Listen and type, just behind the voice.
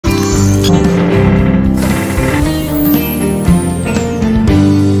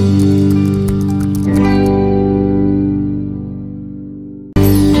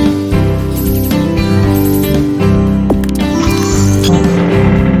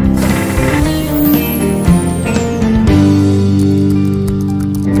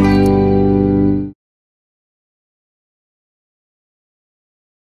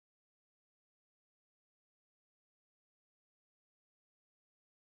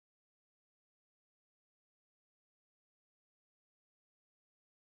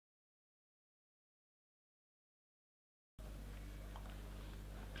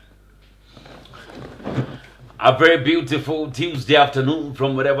A very beautiful Tuesday afternoon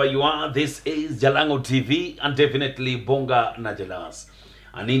from wherever you are. This is Jalango TV and definitely Bonga Najalas.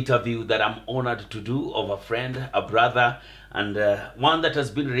 An interview that I'm honored to do of a friend, a brother, and one that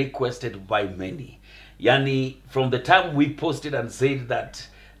has been requested by many. Yani, from the time we posted and said that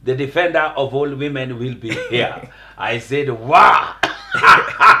the defender of all women will be here, I said, wow!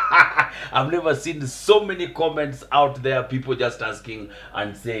 I've never seen so many comments out there, people just asking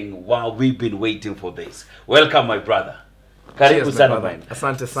and saying, wow, we've been waiting for this. Welcome, my brother. Karibu sana, Maina.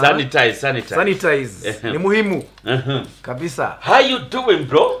 Asante sana. Sanitize. Ni muhimu. Kabisa. How you doing,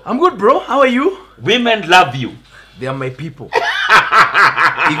 bro? I'm good, bro. How are you? Women love you. They are my people.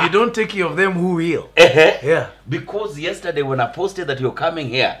 If you don't take care of them, who will? Yeah. Because yesterday when I posted that you're coming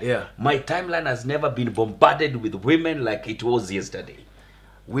here, my timeline has never been bombarded with women like it was yesterday.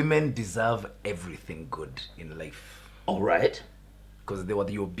 Women deserve everything good in life. All right. Because they were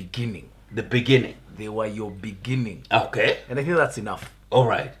your beginning. The beginning. They were your beginning. Okay. And I think that's enough. All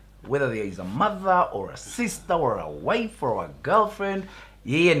right. Whether there is a mother or a sister or a wife or a girlfriend,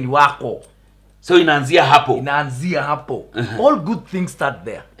 yeye ni wako. So inaanzia hapo. Inaanzia hapo. All good things start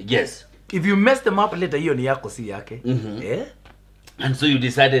there. Yes. If you mess them up later, hiyo ni yako si yake. Yeah? And so you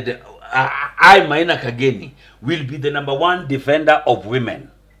decided, I, Maina Kageni, will be the #1 defender of women.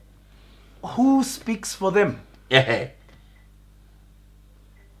 Who speaks for them?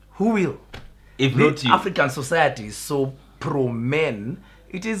 Who will? If not you. African society is so pro-men,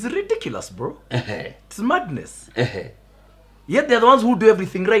 it is ridiculous, bro. It's madness. Yet they're the ones who do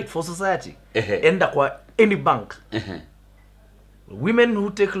everything right for society. Enda kwa any bank. Women who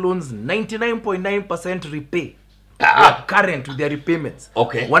take loans, 99.9% repay. They are current with their repayments.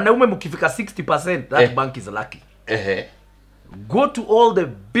 Okay. Wanaume mukifika 60%, that bank is lucky. Go to all the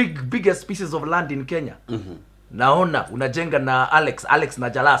biggest pieces of land in Kenya. Naona unajenga na Alex na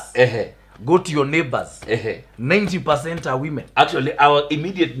Jalas. Go to your neighbors. 90% are women. Actually, our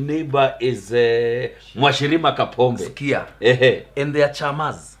immediate neighbor is Mwashirima Kapombe. Skia. And they are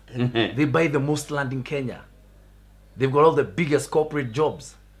chamas. They buy the most land in Kenya. They've got all the biggest corporate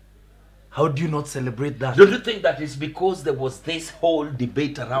jobs. How do you not celebrate that? Don't you think that it's because there was this whole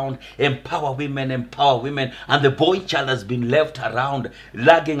debate around empower women, and the boy child has been left around,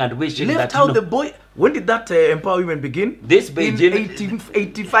 lagging and wishing left that... out the boy... When did that empower women begin? This Beijing... In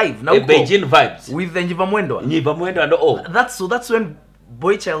 1885. Now Beijing vibes. With the Nyivamwendo. Nyivamwendo and all. That's when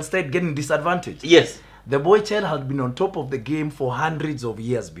boy child started getting disadvantaged. Yes. The boy child had been on top of the game for hundreds of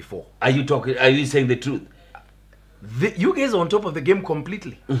years before. Are you saying the truth? You guys are on top of the game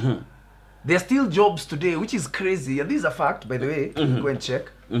completely. There are still jobs today, which is crazy. And this is a fact, by the way. Go and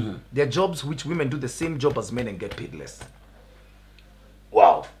check. There are jobs which women do the same job as men and get paid less.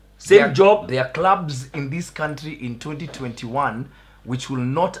 Wow. Same job? There are clubs in this country in 2021 which will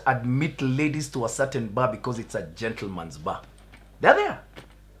not admit ladies to a certain bar because it's a gentleman's bar. They're there.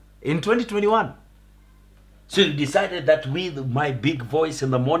 In 2021. So you decided that with my big voice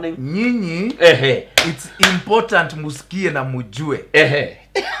in the morning... Nyinyi, it's important musikie na mujue.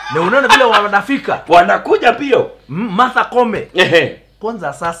 Na unaona vile wanafika. Wanakuja pio. Martha Kome.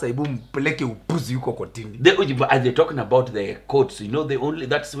 Kwanza sasa ibu mpeleke upuzi yuko kotini. As they're talking about the courts, you know,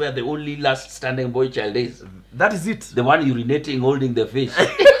 that's where the only last standing boy child is. That is it. The one urinating, holding the fish.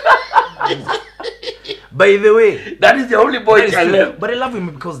 By the way, that is the only boy child left. But I love him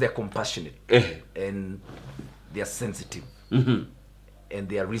because they're compassionate. And they are sensitive. And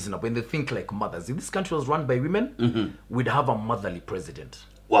they are reasonable. And they think like mothers. If this country was run by women, we'd have a motherly president.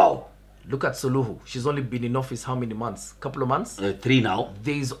 Wow. Look at Suluhu. She's only been in office how many months? Couple of months? 3 now.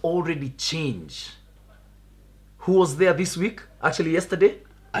 There is already change. Who was there this week? Actually yesterday?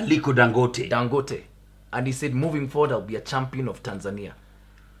 Aliko Dangote. And he said, moving forward, I'll be a champion of Tanzania.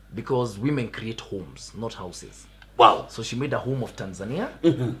 Because women create homes, not houses. Wow. So she made a home of Tanzania.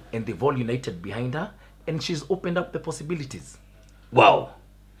 And they've all united behind her. And she's opened up the possibilities. Wow.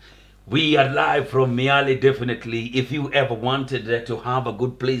 We are live from Miale, definitely. If you ever wanted to have a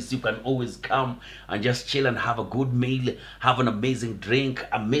good place, you can always come and just chill and have a good meal, have an amazing drink,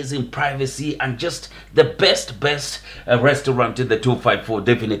 amazing privacy, and just the best restaurant in the 254.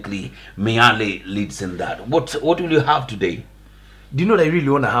 Definitely, Miale leads in that. What will you have today? Do you know what I really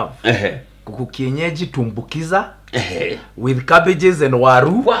want to have? Kuku kienyeji tumbukiza. With cabbages and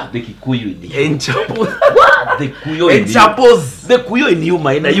waru. What? The Kikuyu in you. And chapos. What? The Kuyo in you. Chapos. The Kuyo in you,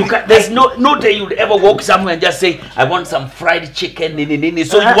 Maina. You can, there's no day you'd ever walk somewhere and just say, I want some fried chicken, nini.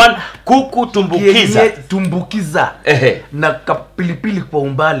 So you want kuku tumbukiza. Tumbukiza. Na kapilipili kwa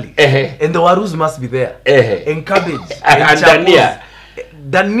umbali. And the warus must be there. And cabbage. And dania.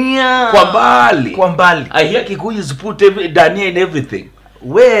 Dania. Kwa mbali. Kwa mbali. I hear Kikuyus put dania in everything.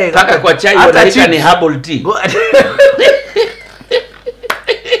 We Paka kwa chai wanaita ni herbal tea.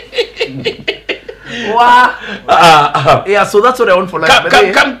 Yeah, so that's what I want for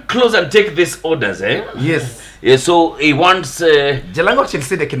life. Come close and take these orders, eh? Yes. Yeah, so he wants Jalango actually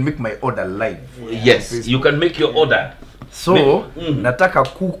said I can make my order live. Yes, you can make your order. So, nataka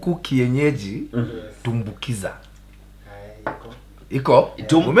kuku kienyeji tumbukiza. Iko?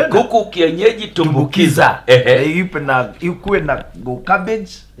 Kuku kienyeji tumbukiza. Ipe na ikuwe na go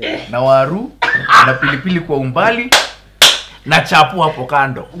cabbage, na waru, na pilipili kwa umbali, na chapo hapo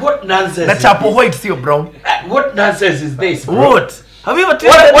kando. What nonsense? Na chapo white sio brown. What nonsense is this, bro? What? Have you ever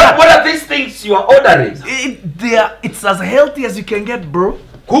tried that? What are these things you are ordering? It's as healthy as you can get, bro.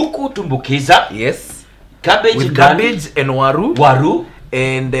 Kuku tumbukiza. Yes. Cabbage with cabbage and waru. Waru.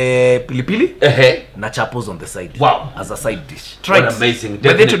 And pilipili. Na chapos on the side. Wow. As a side dish. Try it. Amazing.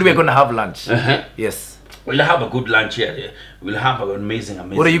 But then today we're going to have lunch. Yes. We'll have a good lunch here. We'll have an amazing.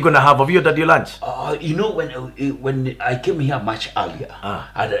 What are you going to have? Have you had your lunch? You know, when I came here much earlier, I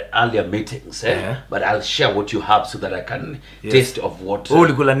had earlier meetings, but I'll share what you have so that I can taste of what.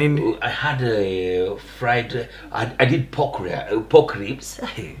 I had a fried. I did pork ribs.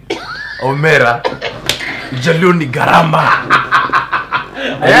 Omera, Jaluni Garama.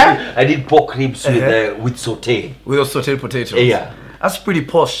 I did pork ribs with saute. With a sauteed potato. Yeah. That's pretty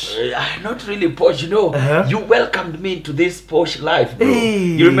posh. Not really posh, you know. You welcomed me into this posh life, bro. Hey,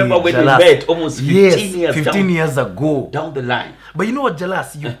 you remember when we met almost 15 years 15 years ago. Down the line. But you know what,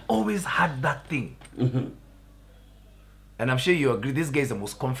 Jalas? You've always had that thing. And I'm sure you agree, this guy is the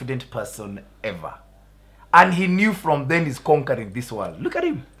most confident person ever. And he knew from then he's conquering this world. Look at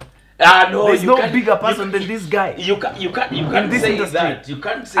him. No, there's no bigger person than this guy. You can't say that. You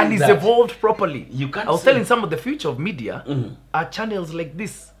can't say that. And he's evolved properly. You can't. I was telling some of the future of media are channels like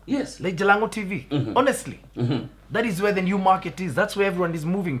this. Yes. Like Jalango TV. Honestly. That is where the new market is. That's where everyone is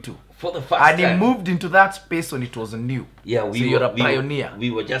moving to. For the first time. And he moved into that space when it was new. Yeah, you're a pioneer. We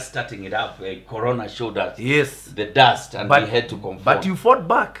were just starting it up. Corona showed us the dust and we had to conform. But you fought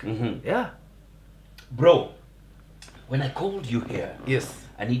back. Yeah. Bro, when I called you here, yes,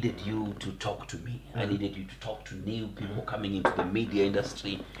 I needed you to talk to me. I needed you to talk to new people coming into the media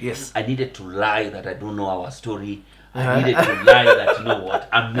industry. Yes. I needed to lie that I don't know our story. I needed to lie that, you know what,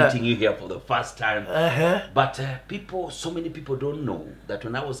 I'm meeting you here for the first time. But so many people don't know that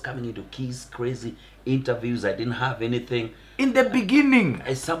when I was coming into Keys crazy interviews, I didn't have anything. In the beginning.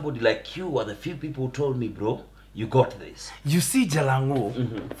 As somebody like you are the few people who told me, bro, you got this. You see,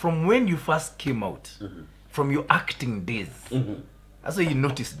 Jalango, from when you first came out, from your acting days, that's why you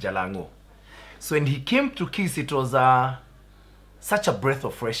noticed Jalango. So when he came to Kiss, it was such a breath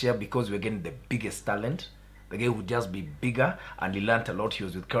of fresh air because we were getting the biggest talent. The guy would just be bigger, and he learned a lot. He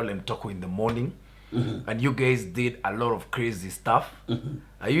was with Carol and Toko in the morning. And you guys did a lot of crazy stuff.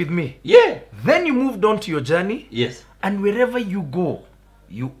 Are you with me? Yeah. Then you moved on to your journey. Yes. And wherever you go,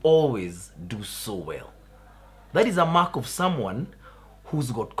 you always do so well. That is a mark of someone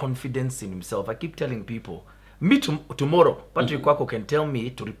who's got confidence in himself. I keep telling people, me tomorrow, Patrick Kwako can tell me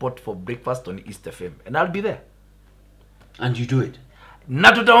to report for breakfast on East FM, and I'll be there. And you do it.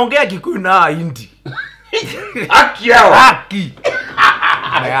 Na tutaongea Kikuyu na Hindi. Haki yao. Haki.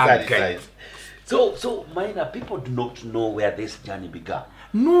 So Maina, people do not know where this journey began.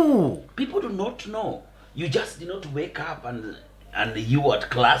 No. People do not know. You just did not wake up and you were at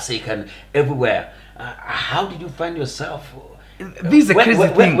Classic and everywhere. How did you find yourself? This is a crazy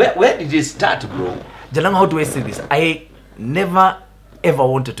thing. Where did it start, bro? Jalango, how do I say this? I never ever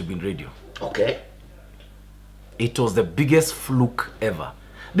wanted to be in radio. Okay. It was the biggest fluke ever.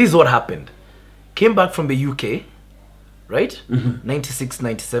 This is what happened. Came back from the UK, right? 96,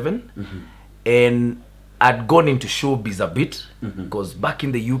 97. And I'd gone into showbiz a bit. Because back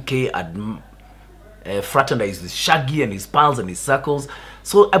in the UK, I'd fraternized with Shaggy and his pals and his circles.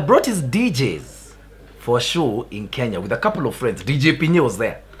 So I brought his DJs for a show in Kenya with a couple of friends. DJ Pinye was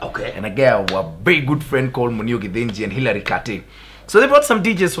there. Okay. And a guy, a very good friend called Muniogi Denji and Hilary Kate. So they brought some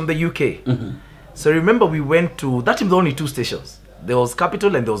DJs from the UK. So remember we went to, that time there were only two stations. There was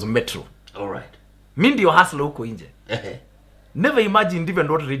Capital and there was Metro. All right. Mindi yo hustle huko inje. Never imagined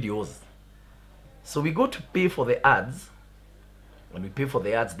even what radio was. So we go to pay for the ads. When we pay for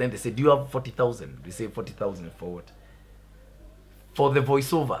the ads, then they say, do you have 40,000? We say 40,000 for what? For the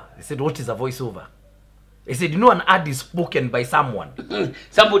voiceover. They said, what is a voiceover? They said, you know, an ad is spoken by someone.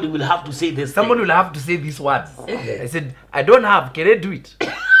 Somebody will have to say this. Someone will have to say these words. I said, I don't have. Can I do it?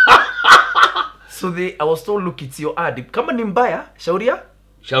 So I was told, look, it's your ad. Kama ni mbaya, shauria?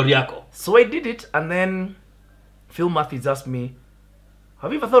 Shauri yako. So I did it, and then Phil Matthews asked me,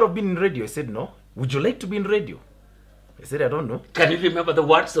 have you ever thought of being in radio? I said, no. Would you like to be in radio? I said, I don't know. Can you remember the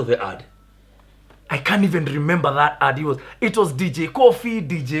words of the ad? I can't even remember that ad. It was DJ Coffee,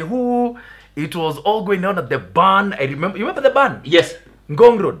 DJ Who. It was all going on at the barn. I remember. You remember the barn? Yes.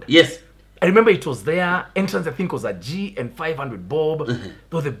 Ngong Road. Yes. I remember it was there. Entrance, I think, was a G and 500 Bob. They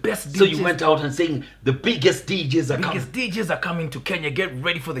were the best DJs. So you went out and saying the biggest DJs are coming. Biggest DJs are coming to Kenya. Get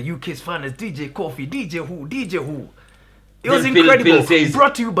ready for the UK's finest. DJ Coffee, DJ Who, DJ Who. It was incredible. Says,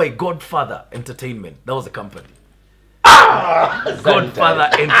 brought to you by Godfather Entertainment. That was the company. Godfather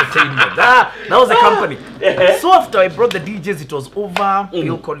Entertainment. That was the company. So after I brought the DJs, it was over.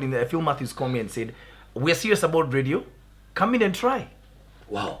 Phil Matthews called me and said, we're serious about radio. Come in and try.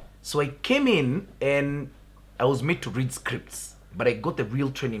 Wow. So I came in and I was made to read scripts, but I got the real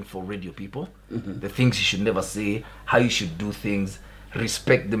training for radio people. The things you should never say, how you should do things,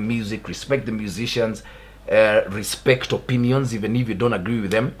 respect the music, respect the musicians, respect opinions, even if you don't agree with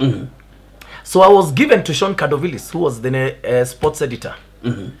them. So I was given to Sean Kadovilis, who was the sports editor.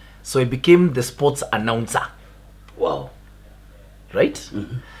 So I became the sports announcer. Wow. Right?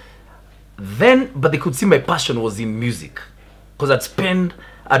 Then, but they could see my passion was in music. Because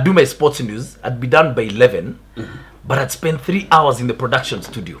I'd do my sports news, I'd be done by 11, but I'd spend 3 hours in the production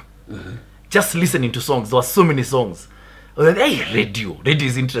studio. Just listening to songs. There were so many songs. I was like, hey, radio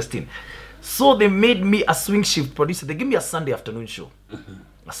is interesting. So they made me a swing shift producer. They gave me a Sunday afternoon show,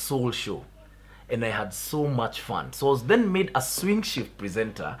 a soul show. And I had so much fun. So I was then made a swing shift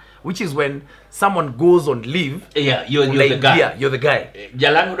presenter, which is when someone goes on leave. Yeah, you're the guy. Yeah, you're the guy.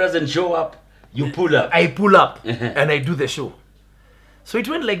 Jalango doesn't show up, you pull up. I pull up and I do the show. So it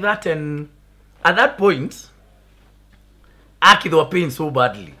went like that, and at that point, they were paying so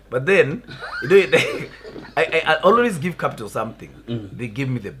badly. But then, I always give Capital something. They give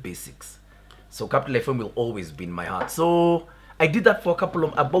me the basics. So Capital FM will always be in my heart. So I did that for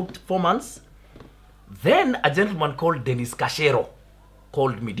about 4 months. Then a gentleman called Dennis Cachero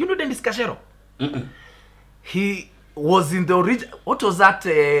called me. Do you know Dennis Cachero? He was in the original, what was that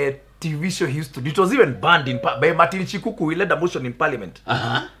TV show he used to do? It was even banned by Martin Chikuku. He led a motion in Parliament.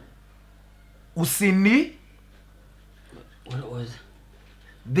 Usini. What was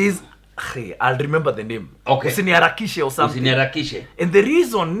this? I'll remember the name. Okay. Usini Harakishe or something. Usini Harakishe. And the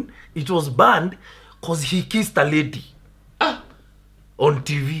reason it was banned because he kissed a lady on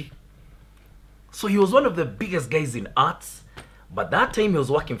TV. So he was one of the biggest guys in arts. But that time he was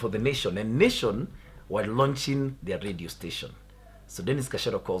working for the Nation. And Nation were launching their radio station. So Dennis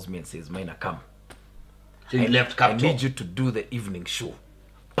Cachero calls me and says, Maina, come. So you left Capital. I need you to do the evening show.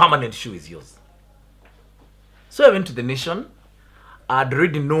 Permanent show is yours. So I went to the Nation. I'd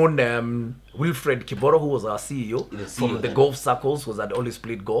already known Wilfred Kiboro, who was our CEO, from the golf circles, because I'd always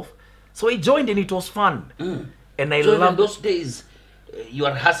played golf. So I joined and it was fun. And I loved those days, you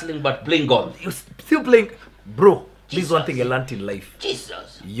are hustling but playing golf. You're still playing. Bro, this is one thing I learned in life.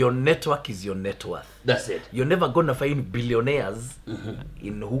 Jesus. Your network is your net worth. That's it. You're never gonna find billionaires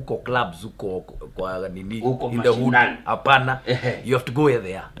in huko clubs, huko kwa nini, in the hood. Apana. You have to go where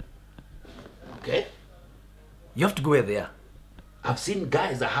they are. Okay. You have to go where they are. I've seen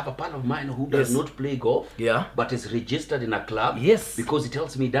guys, I have a pal of mine who does not play golf, but is registered in a club. Yes. Because he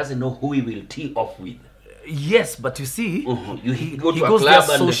tells me he doesn't know who he will tee off with. Yes, but you see, he goes there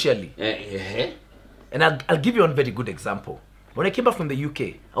socially. And I'll give you one very good example. When I came back from the UK,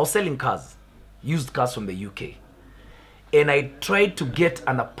 I was selling cars, used cars from the UK. And I tried to get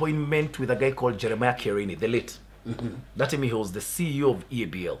an appointment with a guy called Jeremiah Kageni, the late. That time he was the CEO of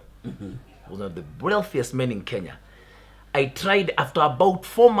EABL. He was one of the wealthiest men in Kenya. I tried, after about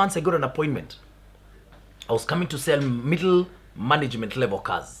 4 months, I got an appointment. I was coming to sell middle management level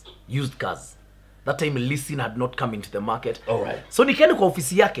cars, used cars. That time leasing had not come into the market. All right. So nikaenda kwa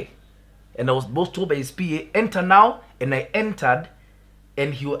ofisi yake. And I was both told by his PA, enter now. And I entered.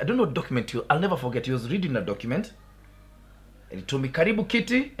 And I don't know what document, I'll never forget. He was reading a document. And he told me, Karibu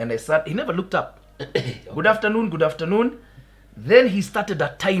Kitty. And I sat, he never looked up. Good afternoon, good afternoon. Then he started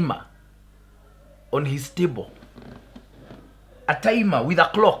a timer on his table. A timer with a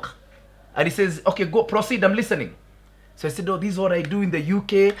clock. And he says, okay, go, proceed, I'm listening. So I said, oh, this is what I do in the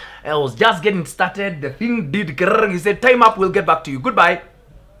UK. I was just getting started. The thing did grrr. He said, time up, we'll get back to you. Goodbye.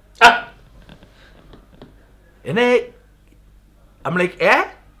 And I'm like,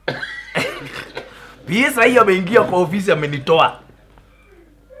 eh? PSI ameingia kwa ofisi amenitoa.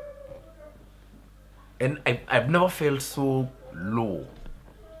 And I've never felt so low.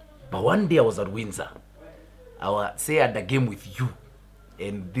 But one day I was at Windsor. I was at the game with you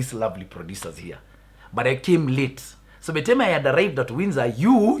and these lovely producers here. But I came late. So by the time I had arrived at Windsor,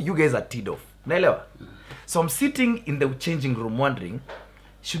 you guys are teed off. Naelewa? So I'm sitting in the changing room wondering,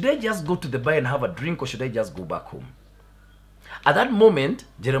 should I just go to the bar and have a drink or should I just go back home? At that moment,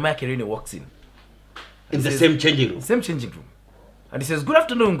 Jeremiah Kageni walks in. In the same changing room. Same changing room. And he says, good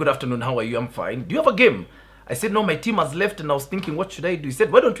afternoon, how are you? I'm fine. Do you have a game? I said, no, my team has left and I was thinking, what should I do? He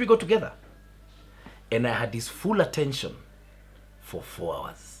said, why don't we go together? And I had his full attention for 4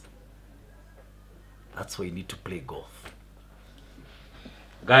 hours. That's why you need to play golf.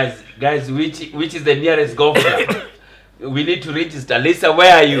 Guys, which is the nearest golf club? We need to register. Lisa,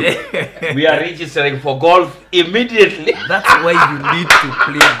 where are you? We are registering for golf immediately. That's why you need to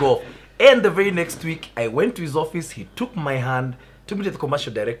play golf. And the very next week, I went to his office. He took my hand, took me to the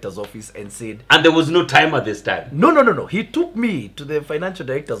commercial director's office and said... And there was no timer this time? No. He took me to the financial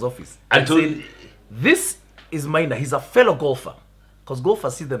director's office and said, this is Maina. He's a fellow golfer. Because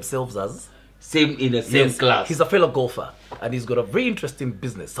golfers see themselves as... Same in the same class. He's a fellow golfer. And he's got a very interesting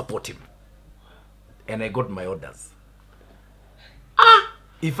business. Support him. And I got my orders.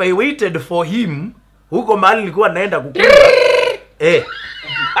 If I waited for him, huko mahali nilikuwa naenda kukula.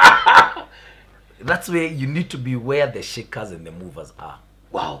 That's where you need to be where the shakers and the movers are.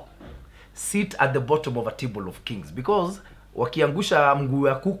 Wow. Sit at the bottom of a table of kings. Because wakiangusha mguu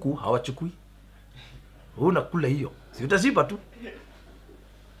ya kuku hawachukui. Unakula hiyo. Si utashiba tu.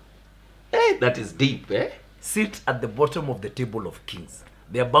 That is deep, eh? Sit at the bottom of the table of kings.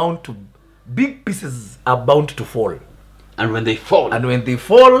 They are bound to... Big pieces are bound to fall. And when they fall,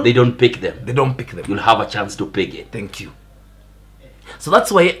 they don't pick them. They don't pick them. You'll have a chance to pick it. Thank you. So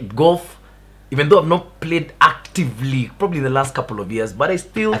that's why golf, even though I've not played actively, probably in the last couple of years, but I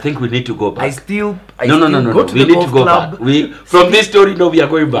think we need to go back. No. Go to we need to go club. Back. From this story, no, we are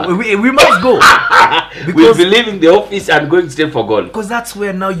going back. We must go. We'll be leaving the office and going straight for golf. Because that's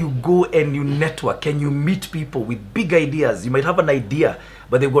where now you go and you network and you meet people with big ideas. You might have an idea,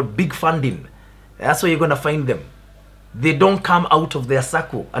 but they've got big funding. That's where you're going to find them. They don't come out of their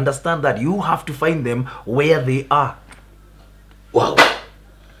circle. Understand that you have to find them where they are. Wow.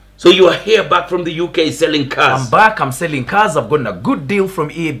 So you are here back from the UK selling cars. I'm back. I'm selling cars. I've gotten a good deal from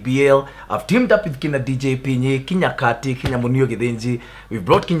ABL. I've teamed up with Kina DJ Pinye, Kinya Kati, Kinya Munio Gedenji. We've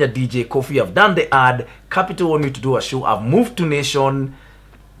brought Kinya DJ Coffee. I've done the ad. Capital want me to do a show. I've moved to Nation.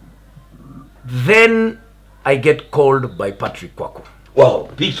 Then I get called by Patrick Kwaku. Wow.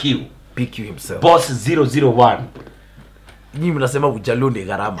 PQ himself. Boss 001. Nyinyi mnasema ujalio ni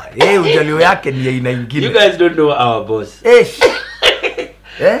gharama. Ujalio yake ni aina nyingine. You guys don't know our boss.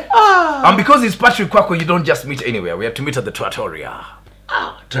 And because it's Patrick Kwaku, you don't just meet anywhere. We have to meet at the Trattoria.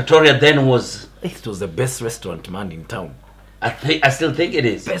 Trattoria then was... It was the best restaurant, man, in town. I still think it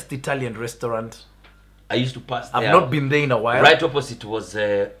is. Best Italian restaurant. I used to pass there. I've not been there in a while. Right opposite was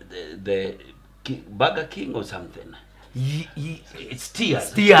the Burger King or something. It's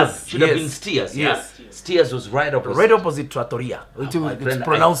Steers. Should have been Steers. Yes. Yeah? Steers was right opposite. Right opposite Trattoria. It's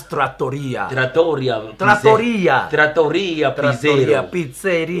pronounced Trattoria. Trattoria.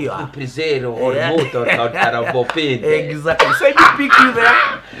 Pizzero. Or motor carabopente. Exactly. So I did pick you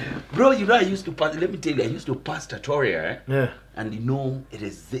there. Bro, you know I used to pass. Let me tell you, I used to pass Trattoria. Yeah. And you know,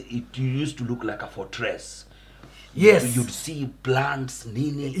 it used to look like a fortress. Yes. You'd see plants,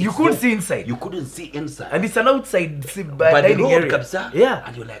 nini. You couldn't see inside. You couldn't see inside. And it's an outside dining area. Kabisa. Yeah.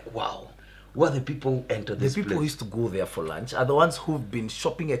 And you're like, wow. Where the people enter this place? The people who used to go there for lunch are the ones who've been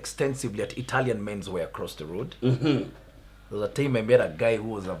shopping extensively at Italian menswear across the road. There was a time I met a guy who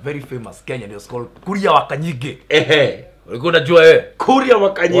was a very famous Kenyan. He was called Kuria Wakanyige. Ulikuwa unajua Kuria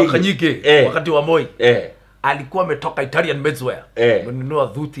Wakanyige. Wakati wa Moi. Alikuwa ametoka Italian menswear. Nunua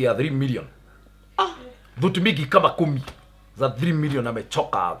dhuti ya 3 million. Dhuti mingi kama 10 za 3 million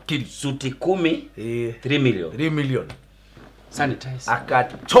amechoka kili. Suti 10 3 million. 3 million. Sanitize.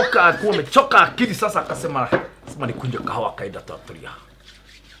 Akachoka, akuwa amechoka akili sasa akasema nikunywe kahawa kaida Trattoria.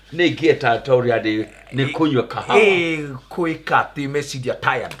 Nigie Trattoria ni kunywe kahawa. Kuikati message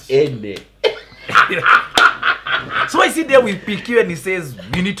tired. So I sit there with PQ and he says,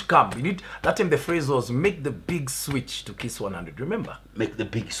 you need to come. That time the phrase was, make the big switch to Kiss 100. Remember? Make the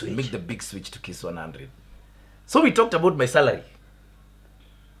big switch. Make the big switch to Kiss 100. So we talked about my salary.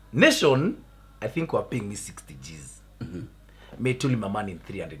 Nation, I think were paying me 60 G's. May told him I'm earning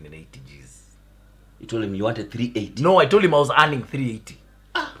 380 G's. You told him you wanted 380? No, I told him I was earning 380.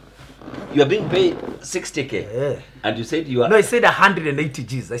 You are being paid 60K? Yeah. And you said you are... No, I said 180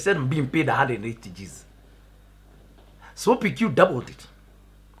 G's. I said I'm being paid 180 G's. So PQ doubled it.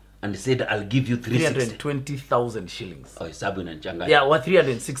 And he said, I'll give you 320,000 shillings. Oh, it's Sabin and Changa. Yeah,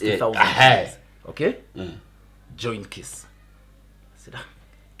 360,000 shillings. Okay? Join Kiss. I said,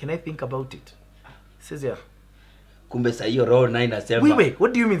 can I think about it? He says, yeah. Kumbe sa hiyo roho 9 asema. Wait,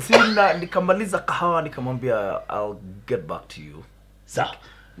 what do you mean? Sina nikamaliza kahawa nikamwambia I'll get back to you. Sawa.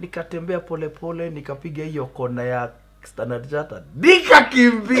 Nikatembea pole pole nikapiga hiyo kona ya Standard Chartered.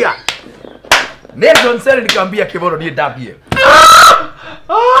 Nikakimbia. Nelson Sel nikamwambia Kibono ni Davie.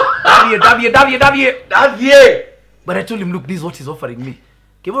 Davie. But I told him, look, this is what he's offering me.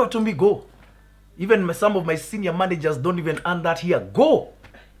 Kibono told me, go. Even some of my senior managers don't even earn that here. Go.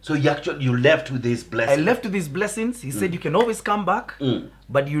 So you left with these blessings. I left with these blessings. He said, you can always come back,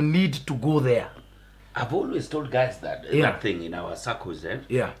 but you need to go there. I've always told guys that thing in our circles,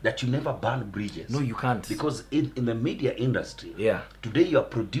 that you never burn bridges. No, you can't. Because in the media industry, Yeah. today your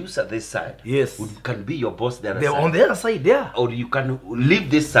producer this side, Yes. can be your boss the other They're side. on the other side, yeah. Or you can leave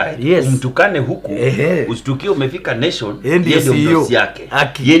this side, Yes. umtukane huku, usitukie umefika nation, Yeye ndio yeye ndio CEO. boss yake,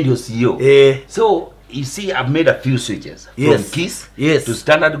 Aki. yeye ndio CEO. So you see, I've made a few switches from Kiss to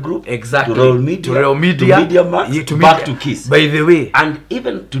Standard Group, Exactly. to Royal Media, to Media Max, to back Media. to Kiss. By the way, And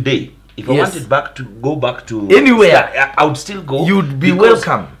even today, if I wanted go back to anywhere, I would still go. You'd be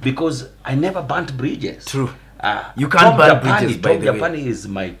welcome. Because I never burnt bridges. True. You can't burn bridges, by Tom the way. Japani is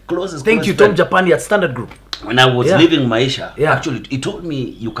my closest Thank you, friend. Tom Japani at Standard Group. When I was leaving Maisha, Yeah. actually, he told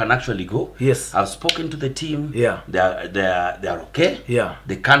me you can actually go. Yes. I've spoken to the team. Yeah. They're okay. Yeah.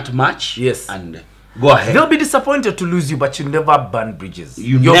 They can't match. Yes. And go ahead. They'll be disappointed to lose you, but you never burn bridges.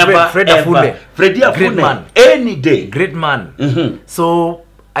 You Your never friend, Fred ever. Afune, Freddie great Afune, man. any day. Great man. Mhm. So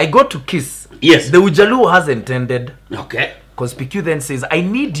I got to Kiss. Yes. The Ujaluo hasn't ended. Okay. Because PQ then says, I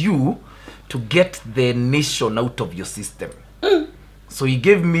need you to get the nation out of your system. So he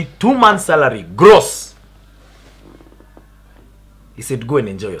gave me 2 months salary, gross. He said, go and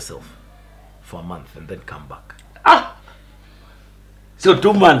enjoy yourself for a month and then come back. So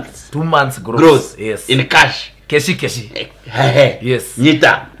 2 months. 2 months gross. Gross. Yes. In cash. Keshi. Yes.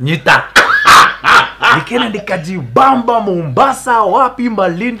 Nyita. Nikaenda nikajibamba Mombasa, wapi,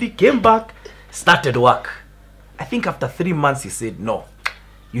 Malindi, came back, started work. I think after 3 months he said, no,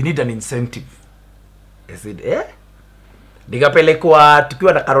 you need an incentive. I said, Nikapelekwa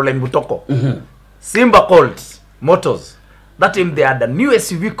tukiwa na Caroline Butoko. Simba called Motors. That time they had a new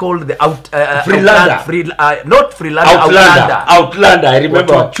SUV called the Freelander. Not Freelander, Outlander, I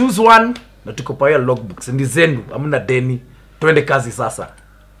remember. But choose one na tukopaya logbooks. Ndi zenu, amuna deni. Twende kazi sasa.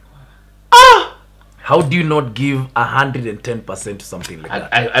 How do you not give 110% to something like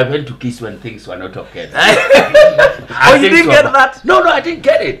that? I went to Kiss when things were not okay. Oh, you didn't get that? No, I didn't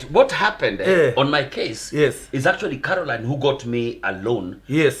get it. What happened on my case is actually Caroline who got me a loan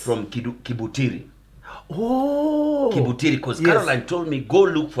from Kibutiri. Oh. Kibutiri, because Caroline told me, go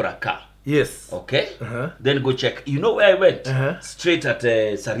look for a car. Yes. Okay? Then go check. You know where I went? Straight at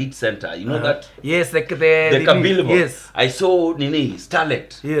Sarit Center. You know that? Yes, the Kabilbo. Yes. I saw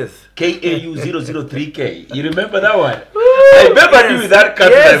Starlet. Yes. KAU 003K. You remember that one? I remember you with that car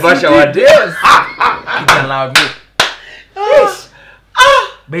one day. Yes.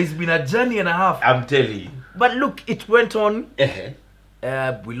 But it's been a journey and a half. I'm telling you. But look, it went on.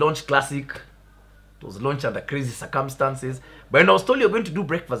 We launched Classic. It was launched under crazy circumstances. But when I was told you're going to do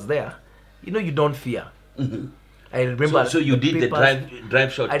breakfast there, you know you don't fear. I remember. So you did papers, the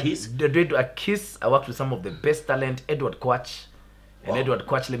drive shot Kiss? I did a Kiss. I worked with some of the best talent. Edward Kwach. And Edward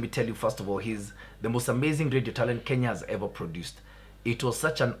Kwach, let me tell you, first of all, he's the most amazing radio talent Kenya has ever produced. It was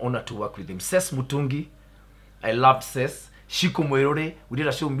such an honor to work with him. Ses Mutungi. I loved Ses. Shiko Moirore. We did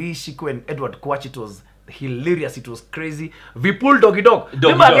a show, me, Shiko, and Edward Kwach. It was hilarious. It was crazy. Vipul Doggy Dog.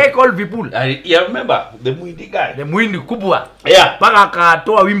 Remember a guy called Vipul? Yeah, remember. The Muindi guy. The Muindi Kubwa. Yeah. Paka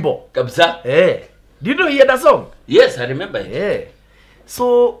katoa wimbo. Kabisa. Did you hear that song? Yes, I remember it. Yeah.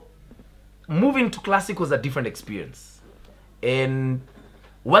 So, moving to Classic was a different experience. And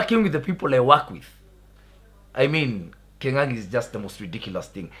working with the people I work with, I mean, Kengang is just the most ridiculous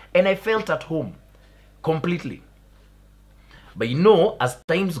thing. And I felt at home completely. But you know, as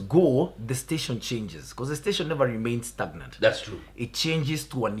times go, the station changes. Because the station never remains stagnant. That's true. It changes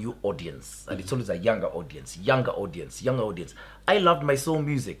to a new audience. And it's always a younger audience. I loved my soul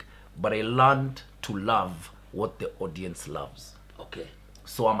music. But I learned to love what the audience loves. Okay.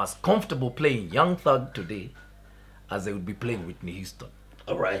 So I'm as comfortable playing Young Thug today as I would be playing Whitney Houston.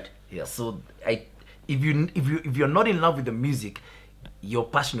 All right. Yeah. So if you're not in love with the music, your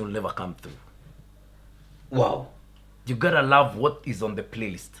passion will never come through. Wow. You gotta love what is on the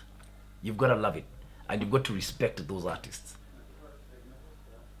playlist. You've gotta love it, and you've got to respect those artists.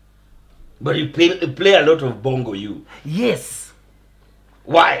 But you play a lot of bongo, you. Yes.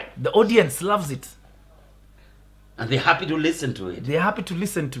 Why? The audience loves it. And they're happy to listen to it. They're happy to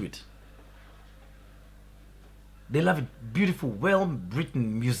listen to it. They love it. Beautiful,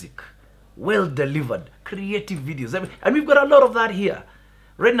 well-written music. Well-delivered. Creative videos. And we've got a lot of that here.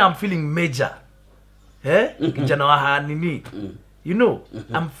 Right now I'm feeling major. Kijana wa nini? You know,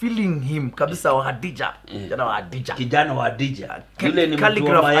 I'm feeling him kabisa wa Hadija. Jana wa Hadija. Kijana wa Hadija. Yule ni mtu wa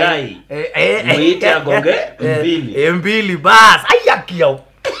Calligraph, mayai. Muite agonge mbili. Mbili bas. Ayakio.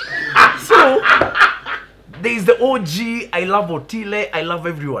 So there is the OG. I love Otile. I love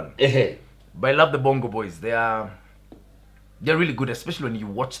everyone. But I love the Bongo Boys. They're really good, especially when you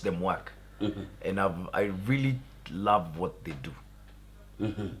watch them work. And I really love what they do.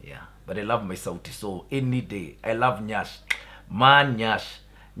 Yeah. But I love my Sauti. So any day, I love Nyash. Man, Nyash.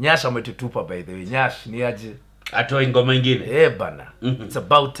 Nyash ametutupa, by the way. Nyash ni aje. Atoe ngoma ingine. Bana. It's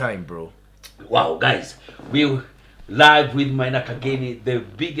about time, bro. Wow, guys. We live with Maina Kageni, the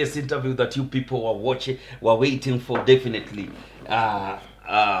biggest interview that you people were waiting for, definitely.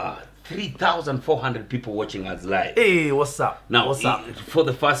 3,400 people watching us live. Hey, what's up? Now, what's up? For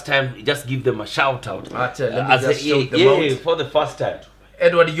the first time, just give them a shout out. Let me just shout them out. For the first time.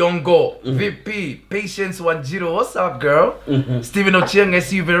 Edward Yongo, VP, Patience 10. What's up, girl? Stephen Ochieng, I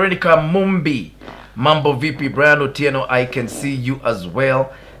see you. Veronica Mumbi, Mambo VP, Brian Otieno, I can see you as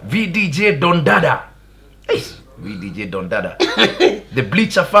well. VDJ Dondada. Hey, VDJ Dondada. The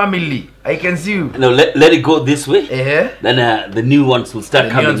Bleacher family, I can see you. No, let it go this way. Then the new ones will start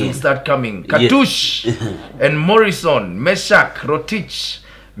coming in. Will start coming. Katush and Morrison, Meshak, Rotich,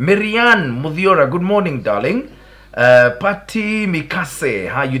 Marianne Mudhiora. Good morning, darling. Patti Mikase,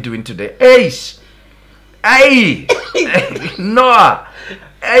 how you doing today? Aish, hey, Noah,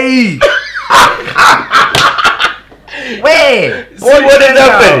 hey, wait, what is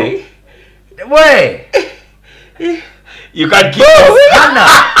happening? Wait, you can't keep us.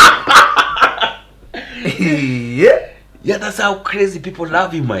 Yeah, that's how crazy people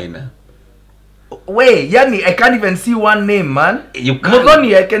love you, Maina. Wait, Yani, I can't even see one name, man. You can't.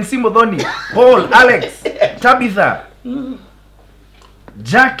 Modoni, I can see Modoni. Paul, Alex, Tabitha,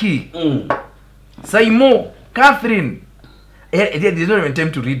 Jackie, Saimo, Catherine. There's not even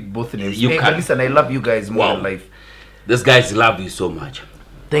time to read both names. But listen, I love you guys more than life. These guys love you so much.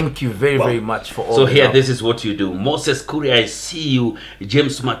 Thank you very much for all. So here, this is what you do. Moses Kuri, I see you.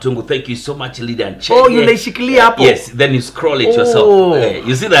 James Matungu, thank you so much, leader and chair. Oh, you naishikilia hapo. Yes, then you scroll it yourself.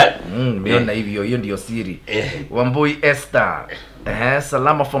 You see that? Miona hivyo, hiyo ndio siri. Wambui Esther.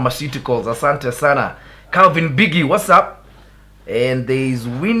 Salama Pharmaceuticals, asante sana. Calvin Biggie, what's up? And there is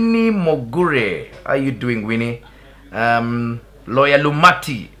Winnie Mogure. How you doing, Winnie? Loya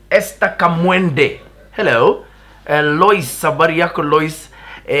Lumati. Esther Kamwende. Hello. Lois, sabari yako Lois.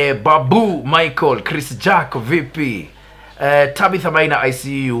 Babu Michael, Chris Jack, VP, Tabitha Maina, I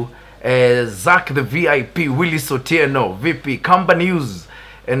see you. Zach the VIP, Willis Otieno, VP, Kamba News,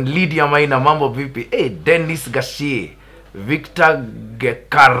 and Lydia Maina, Mambo VP. Hey, Dennis Gashie, Victor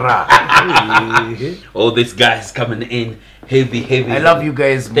Gekara. All these guys coming in heavy. I love you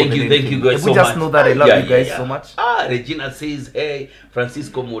guys. Thank you guys so much. We just know that I love you guys so much. Regina says, hey,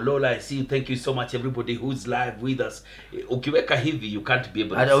 Francisco Molola, I see you. Thank you so much, everybody who's live with us. Ukiweka hivi, you can't be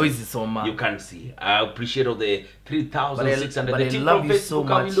able to see. So much. You can't see. I appreciate all the 3,600. But I love you so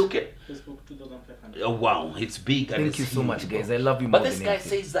much. Look at Facebook 2,500. Oh, wow, it's big. Thank you so much, guys. I love you more. But this guy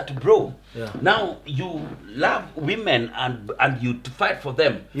says that, bro. Now you love women and you fight for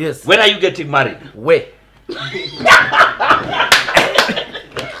them. Yes. When are you getting married? Where?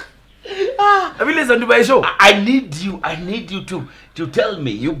 Have you listened to my show? I need you to tell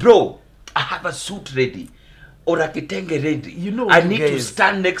me, you bro, I have a suit ready or a kitenge ready. You know, I need to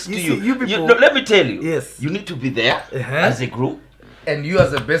stand next to you. No, let me tell you. Yes. You need to be there as a groom. And you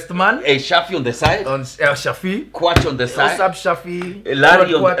as a best man. A Shafi on the side. On Shafi. Kwach on the side. What's up, Shafi?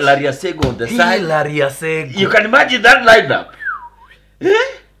 Laria Sego on the side. Laria Sego. You can imagine that lineup.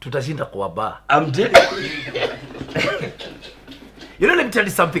 Tutashinda kwa bar. I'm telling you. You know, let me tell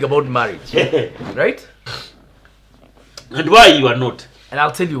you something about marriage. Right? And why you are not. And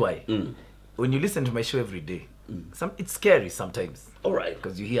I'll tell you why. When you listen to my show every day, it's scary sometimes. All right.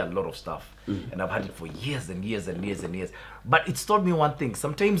 Because you hear a lot of stuff. And I've had it for years and years and years and years. But it's taught me one thing.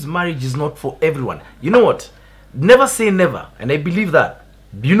 Sometimes marriage is not for everyone. You know what? Never say never. And I believe that.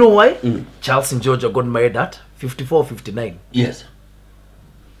 You know why? Charles and Georgia got married at 54, 59. Yes.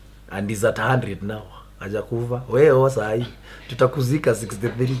 And he's at 100 now. Ajakuva. Wewe sahi. Tutakuzika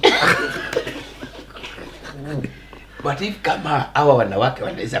 63. But if kama hawa wanawake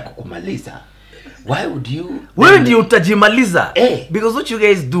wanaweza kukumaliza, why would you? Wewe ndio utajimaliza. Because what you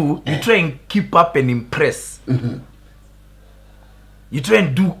guys do, you try and keep up and impress. You try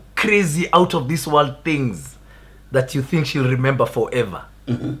and do crazy out of this world things that you think she'll remember forever.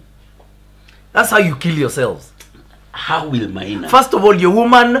 That's how you kill yourselves. How will Maina? First of all, your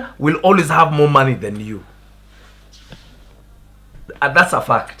woman will always have more money than you. And that's a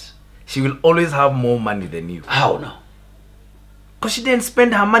fact. She will always have more money than you. How now? Because she didn't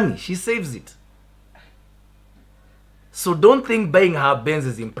spend her money. She saves it. So don't think buying her Benz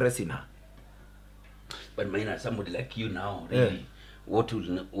is impressing her. But Maina, somebody like you now, really, what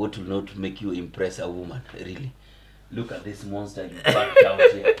will not make you impress a woman, really? Look at this monster you backed out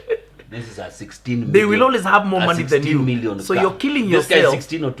here. This is a 16 million. They will always have more money than you. So car. You're killing yourself. yourself. This guy is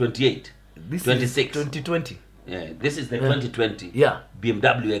 16 or 28? This 26. is 2020. Yeah, this is the 2020. Yeah.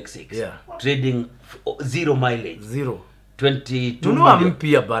 BMW X6. Yeah. Trading 0 mileage. 0. 22 You know million. I'm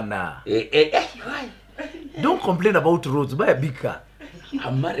here, bana. Why? Don't complain about roads. Buy a big car.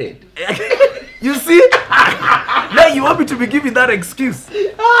 I'm married. You see? Now you want me to be giving that excuse.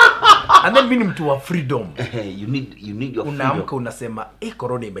 And then mean him to a freedom. you need your Unaamka freedom. unasema,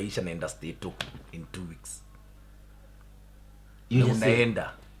 corona imeisha naenda stay 2 in 2 weeks. You just say, Unaenda.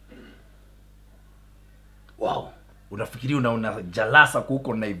 wow. Unafikiri una jalasa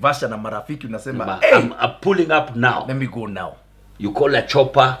huko Naivasha na marafiki unasema, I'm pulling up now. let me go now. You call a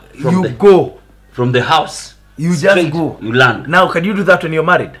chopper from You the go. from the house. You Straight, just go. You land. Now, can you do that when you're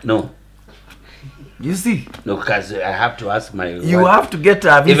married? No. You see? No, because I have to ask my You wife. have to get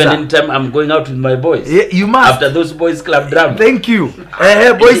a visa. Even in time I'm going out with my boys. Yeah, you must. After those boys club drum. Thank you.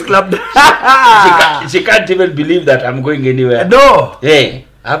 Boys club. She can't even believe that I'm going anywhere. No. Hey,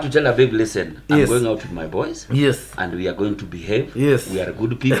 I have to tell her, babe, listen, I'm Yes. going out with my boys. Yes. And we are going to behave. Yes. We are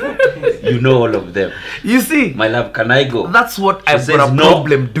good people. You know all of them. You see? My love, can I go? That's what She I've says, got a no,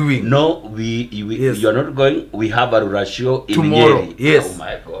 problem doing. No, Yes. you're not going. We have a ratio in Tomorrow. Nyeri. Yes. Oh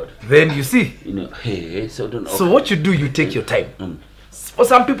my God. Then you see? You know, hey, so don't. So what you do, you take your time. For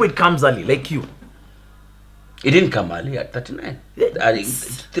some people, it comes early, like you. It didn't come early at 39.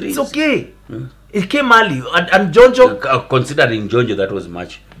 It's okay. It came early. And Jonjo, Considering Jonjo, that was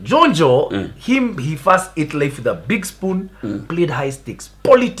much. Jonjo, he first ate life with a big spoon, played high stakes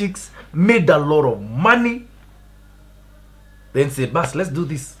politics, made a lot of money. Then said, Bas, let's do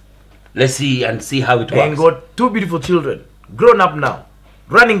this. Let's see how it works. And got 2 beautiful children, grown up now,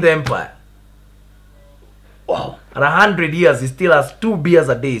 running the empire. Wow. At 100 years, he still has 2 beers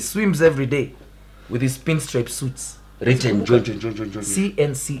a day, swims every day with his pinstripe suits. Written Jonjo.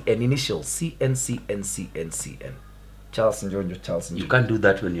 CNCN, initials, CNCN. Charles Njonjo, Charles Njonjo. You can't do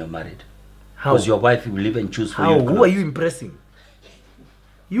that when you're married. How? Because your wife will even choose for How? you. Who are you impressing?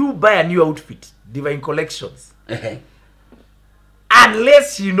 You buy a new outfit, Divine Collections.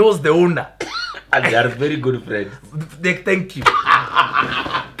 Unless she knows the owner. And they are very good friends. They thank you.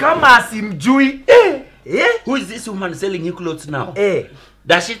 Come as him, Jui. Who is this woman selling you clothes now? Eh.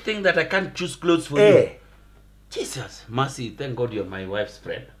 Does she think that I can't choose clothes for you? Jesus, mercy, thank God you're my wife's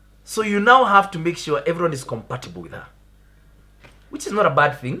friend. So you now have to make sure everyone is compatible with her. Which is not a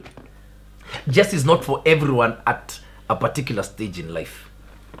bad thing. Just is not for everyone at a particular stage in life.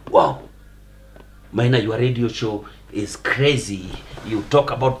 Wow. Maina, your radio show is crazy. You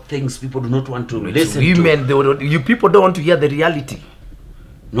talk about things people do not want to listen Women, to. you people don't want to hear the reality.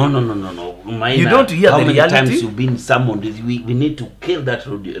 No. Maina, You don't hear how the many reality? times you've been summoned? We need to kill that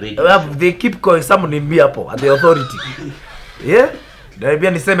radio. They keep calling someone in Miapo at the authority. Yeah?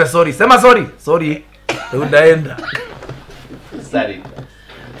 Daribia niseme sorry. Sema sorry. Sorry. Unaenda.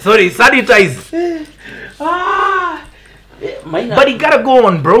 Sorry, sanitize. Maina, But it gotta go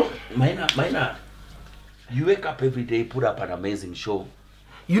on, bro. Maina, you wake up every day, put up an amazing show.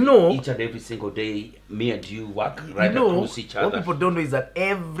 You know, Each and every single day, me and you work right you know, across each what other. people don't know is that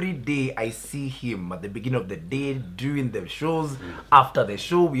every day I see him at the beginning of the day, during the shows, after the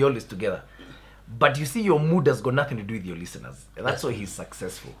show, we always together. But you see, your mood has got nothing to do with your listeners. And that's why he's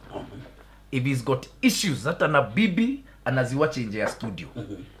successful. If he's got issues, that an bibi and as you watch in your studio,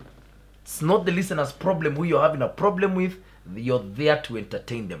 it's not the listener's problem who you're having a problem with. You're there to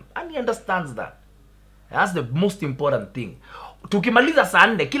entertain them. And he understands that. That's the most important thing. Tukimaliza saa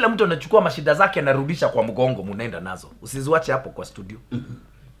 4, kila mtu anachukua mashida zake anarudisha kwa mgongo, munaenda nazo. Usiziwache hapo kwa studio.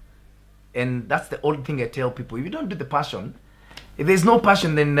 And that's the only thing I tell people. If you don't do the passion, if there's no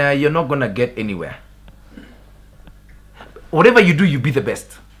passion, then you're not going to get anywhere. Whatever you do, you be the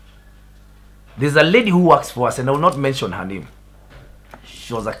best. There's a lady who works for us, and I will not mention her name.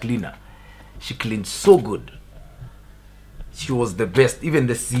 She was a cleaner. She cleaned so good. She was the best. Even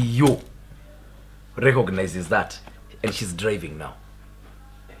the CEO recognizes that. And she's driving now.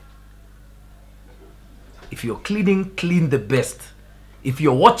 If you're cleaning, clean the best. If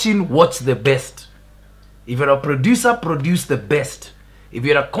you're watching, watch the best. If you're a producer, produce the best. If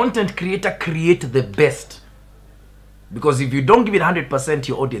you're a content creator, create the best. Because if you don't give it 100%,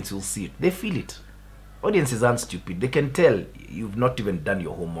 your audience will see it. They feel it. Audiences aren't stupid. They can tell you've not even done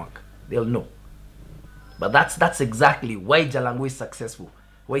your homework. They'll know. But that's exactly why Jalango is successful.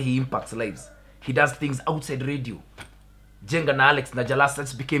 Why he impacts lives. He does things outside radio. Jenga na Alex na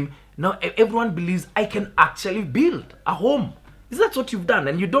Jalas became, now everyone believes I can actually build a home. Is that what you've done?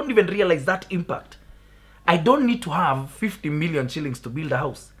 And you don't even realize that impact. I don't need to have 50 million shillings to build a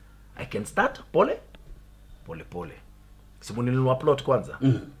house. I can start pole pole. Simu nilinunua plot kwanza.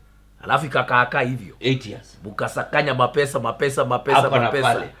 Alafu ikakaa hivyo 8 years. Bukasakanya mapesa.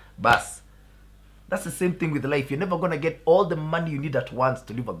 Bas. That's the same thing with life. You're never going to get all the money you need at once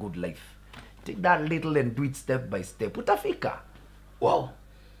to live a good life. Take that little and do it step by step. Utafika. Wow.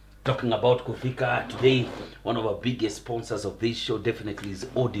 Talking about Kufika, today one of our biggest sponsors of this show definitely is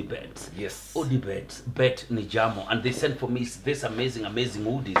Odibet. Yes. Odibet, Bet Nijamo, and they sent for me this amazing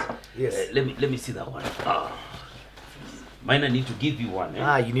hoodies. Yes. Let me see that one. Mine, I need to give you one.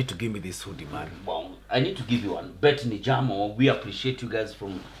 You need to give me this hoodie, man. Wow, I need to give you one. Bet Nijamo, we appreciate you guys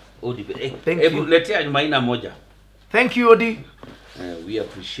from Odibet. Thank you. Letea Maina moja. Thank you, Odi. We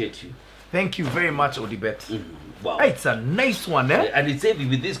appreciate you. Thank you very much, Odibet. Wow. Hey, it's a nice one, eh? And it's heavy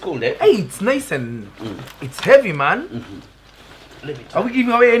with this cold, eh? Hey, it's nice and it's heavy, man. Let me Are we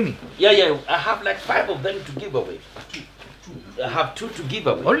giving away any? Yeah. I have like 5 of them to give away. I have 2 to give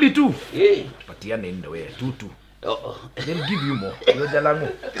away. Only 2? Yeah. Patiana in the way. 2. They'll give you more. You're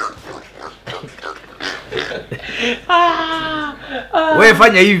Jalango. Wewe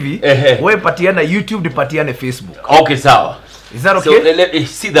fanya hivi. Wewe patiana YouTube, patiana Facebook. Okay, sawa. Is that okay? So let me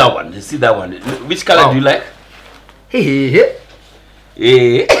see that one. Which color do you like? Hey.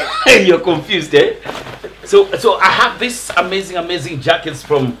 You're confused, eh? So I have this amazing jackets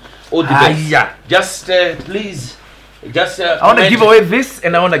from Odibet. Yeah. Just please, I want to give away this,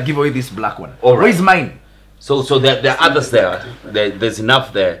 and I want to give away this black one. All right. Where's mine? So there are others there. There's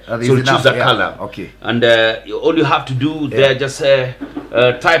enough there. So choose a color. Okay. And all you have to do there, just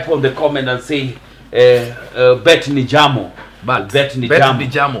type on the comment and say Bet Nijamo. Bet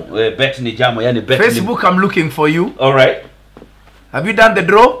Nijamo. Bet Nijamo. Facebook, I'm looking for you. All right. Have you done the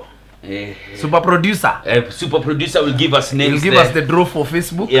draw? Super producer. Super producer will give us names. He'll give us the draw for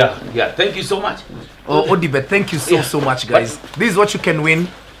Facebook. Yeah. Thank you so much. Odibet, thank you so much, guys. This is what you can win.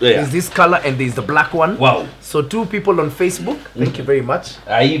 There's this color and there's the black one. Wow. So 2 people on Facebook. Thank you very much.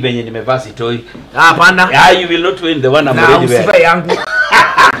 Even you will not win the one I'm already wearing.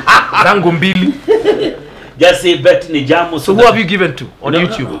 Yangu mbili. Just say Bet Nijamo. So who have you given to on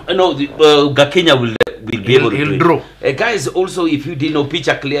YouTube? No, Gakenya will be able to draw. Guys, also, if you didn't know,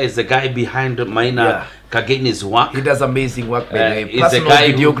 Picture Clear is the guy behind Maina Kageni's work. He does amazing work. Personal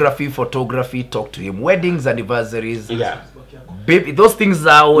videography, photography, talk to him. Weddings, anniversaries. Yeah. Baby, those things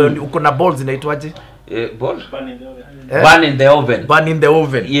are when uko na balls inaitwaje? Ball? Burn in the oven. Burn in the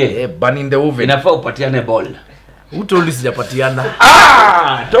oven. Yeah. Burn in the oven. Inafaa upatiane ball. Who told you sijapatiana?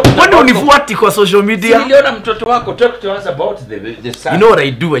 When unifuati kwa social media? Niliona mtoto wako. Talk to us about the son. You know what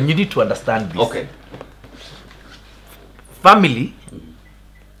I do, and you need to understand this. Okay. Family,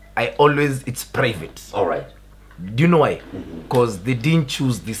 it's private. All right. Do you know why? Because they didn't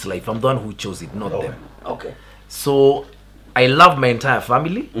choose this life. I'm the one who chose it, not them. Okay. So I love my entire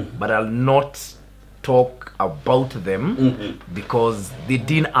family, but I'll not talk about them because they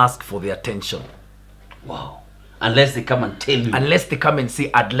didn't ask for the attention. Wow. Unless they come and tell you. Unless they come and say,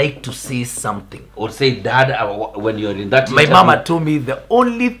 I'd like to say something. Or say, Dad, when you're in that My mama told me the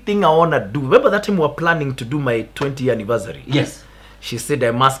only thing I want to do. Remember that time we were planning to do my 20th anniversary? Yes. She said, I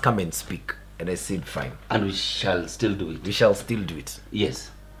must come and speak. And I said, fine. And we shall still do it. We shall still do it.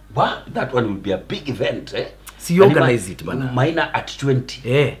 Yes. Wow, that one will be a big event, eh? See, you organize it, man. Maina at 20.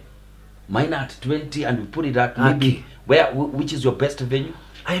 Yeah. Maina at 20, and we put it at maybe which is your best venue?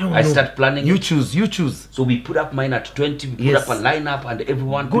 I don't know. I start planning. You choose. So we put up mine at 20. We put up a lineup, and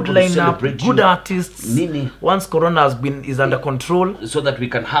everyone good lineup, good artists. Nini. Once Corona is under control, so that we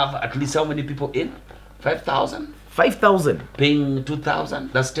can have at least how many people in? 5,000. 5,000. Paying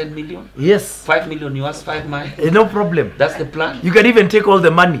 2,000. That's 10 million. Yes. 5 million. You ask 5 mine. No problem. That's the plan. You can even take all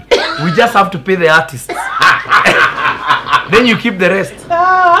the money. We just have to pay the artists. Then you keep the rest.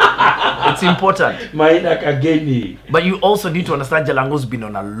 It's important. Maina Kageni. But you also need to understand Jalango's been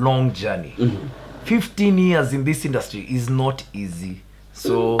on a long journey. 15 years in this industry is not easy.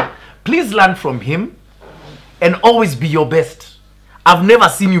 So please learn from him and always be your best. I've never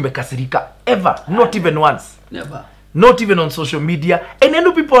seen you mekasirika ever. Not even once. Never. Not even on social media. And I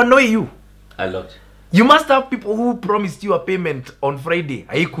know people annoy you. A lot. You must have people who promised you a payment on Friday.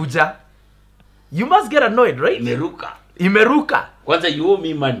 Haikuja. You must get annoyed, right? Imeruka. Kwanza, you owe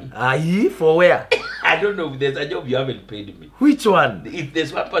me money. For where? I don't know. There's a job you haven't paid me. Which one? If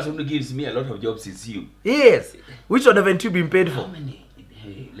there's one person who gives me a lot of jobs, it's you. Yes. Which one haven't you been paid for? How many?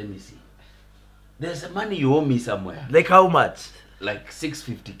 Hey, let me see. There's money you owe me somewhere. Like how much? Like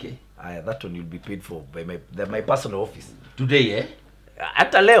 650k. That one you'll be paid for by my personal office. Today, eh?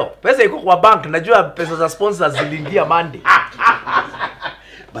 Hata leo pesa iko kwa bank, najua pesa za sponsors ziliingia Monday.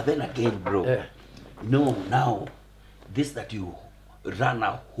 But then again, bro, no, now this that you run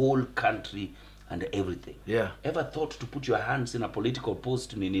a whole country and everything. Yeah. Ever thought to put your hands in a political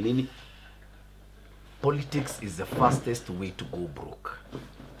post? Nini? Politics is the fastest way to go broke.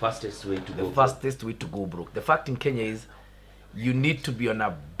 Fastest way to go. The fastest way to go broke. The fact in Kenya is you need to be on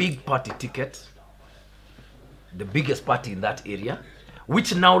a big party ticket, the biggest party in that area,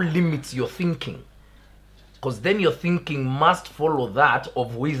 which now limits your thinking. Because then your thinking must follow that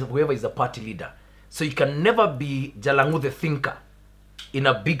of whoever is the party leader. So you can never be Jalango the thinker in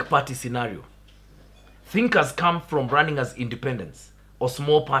a big party scenario. Thinkers come from running as independents or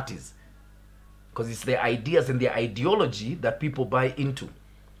small parties. Because it's their ideas and their ideology that people buy into.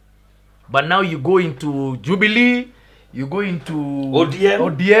 But now you go into Jubilee, you go into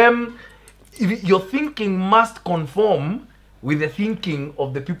ODM. Your thinking must conform with the thinking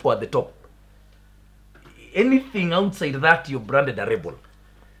of the people at the top. Anything outside that, you're branded a rebel.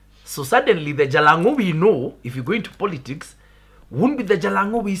 So suddenly the Jalango we know, if you go into politics, won't be the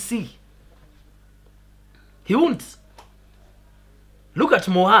Jalango we see. He won't. Look at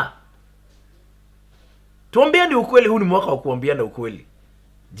Moha. Tuambiane ukweli, huu ni mwaka wa kuambiana ukweli.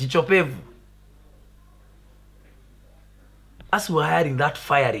 Jichopevu. As we're hiring that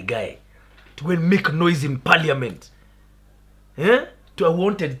fiery guy to go and make noise in parliament. To a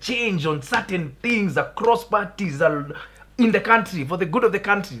wanted change on certain things across parties in the country, for the good of the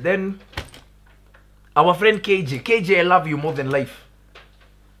country. Then our friend KJ, I love you more than life.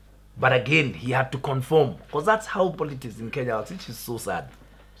 But again, he had to conform. Because that's how politics in Kenya works, which is so sad.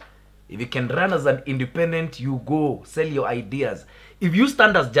 If you can run as an independent, you go, sell your ideas. If you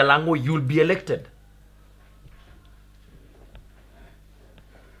stand as Jalango, you'll be elected.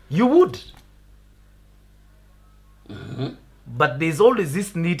 You would. But there's always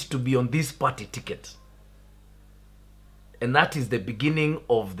this need to be on this party ticket. And that is the beginning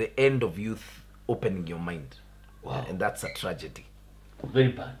of the end of youth opening your mind. Wow. And that's a tragedy.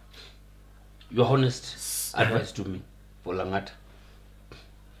 Very bad. Your honest advice to me for Langata.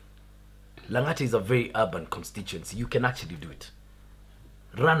 Langata is a very urban constituency. You can actually do it.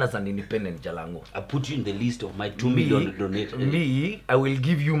 Run as an independent Jalango. I put you in the list of my 2 million donators. Me, I will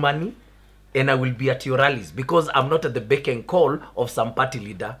give you money and I will be at your rallies because I'm not at the beck and call of some party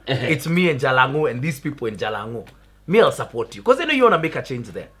leader. It's me and Jalango and these people in Jalango. Me, I'll support you because I know you want to make a change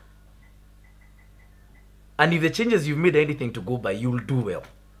there. And if the changes you've made are anything to go by, you'll do well.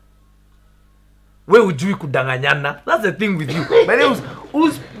 Where would you kudanganyana? That's the thing with you. But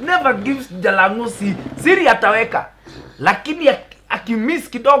who's never gives Jalango siri ataweka. Lakini akimiss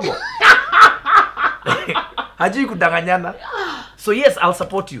kidogo. Hajui kudanganyana. So yes, I'll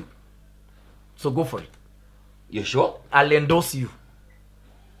support you. So go for it. You sure? I'll endorse you.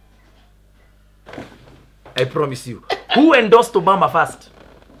 I promise you. Who endorsed Obama first?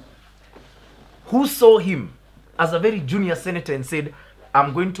 Who saw him as a very junior senator and said,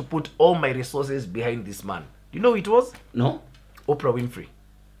 I'm going to put all my resources behind this man? Do you know who it was? No. Oprah Winfrey.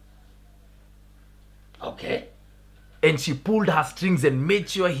 Okay. And she pulled her strings and made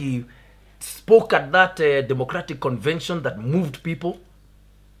sure he spoke at that Democratic convention that moved people.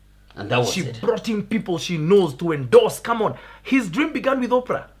 And that was she it. brought in people she knows to endorse. Come on. His dream began with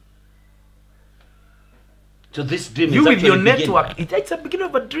Oprah. So this dream You is with your actually network, it's a beginning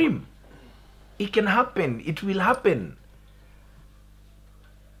of a dream. It can happen. It will happen.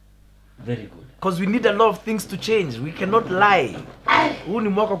 Very good. Because we need a lot of things to change. We cannot lie. Huu ni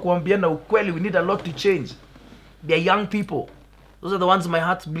mwaka kuambiana ukweli. We need a lot to change. They are young people. Those are the ones my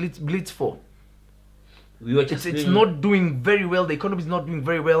heart bleeds for. We were just It's not doing very well. The economy is not doing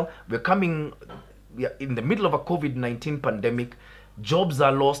very well. We are in the middle of a COVID-19 pandemic. Jobs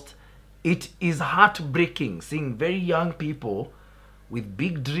are lost. It is heartbreaking seeing very young people with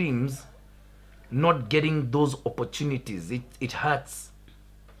big dreams not getting those opportunities. It hurts.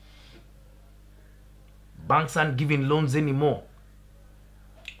 Banks aren't giving loans anymore.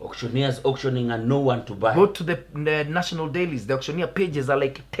 Auctioneers auctioning and no one to buy. Go to the national dailies. The auctioneer pages are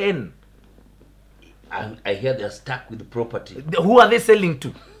like 10. I hear they're stuck with the property. Who are they selling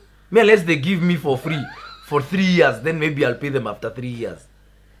to? Me, unless they give me for free for 3 years, then maybe I'll pay them after 3 years.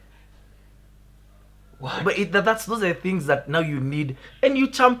 What? But those are the things that now you need, and you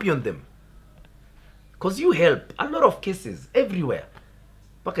champion them. Because you help a lot of cases everywhere.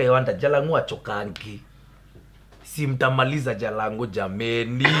 Paka yawanda Jalango achokangi. Si mtamaliza Jalango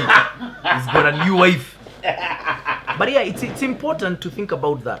jameni. He's got a new wife. But yeah, it's important to think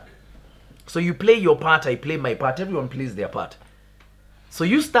about that. So you play your part, I play my part, everyone plays their part. So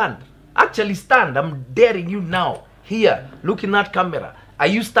you stand. Actually stand. I'm daring you now. Here, looking at camera. Are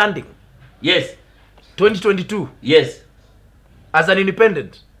you standing? Yes. 2022. Yes. As an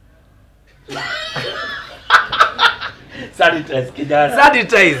independent. Sanitize, kijana.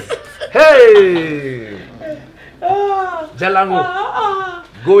 Sanitize. Hey. Jalango.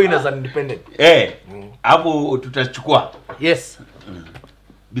 Go in as an independent. Hapo tutachukua. Yes.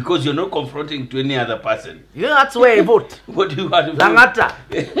 Because you're not confronting to any other person. Yeah, that's where I vote. What do you want to Langata.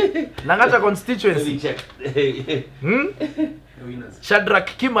 Langata constituency. Let me check.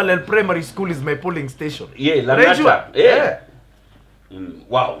 Shadrach Kimalel Primary School is my polling station. Yeah, Langata. Yeah.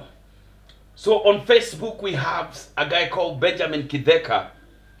 Wow. So on Facebook we have a guy called Benjamin Kideka.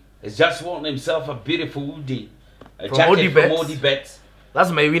 He's just won himself a beautiful hoodie. A jacket from Odibet.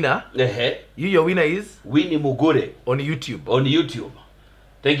 That's my winner. Your winner is? Winnie Mugure. On YouTube. On YouTube.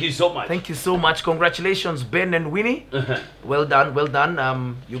 Thank you so much. Thank you so much. Congratulations, Ben and Winnie. Well done, well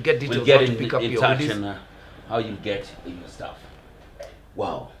done. You get details we'll get how to pick up your hoodies. And, how you get your stuff.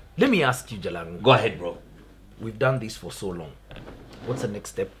 Wow. Let me ask you, Jalango. Go ahead, bro. We've done this for so long. What's the next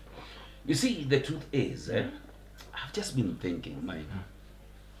step? You see, the truth is, I've just been thinking, my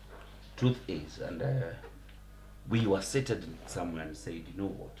truth is, and we were seated somewhere and said, you know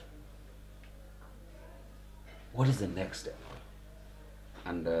what? What is the next step?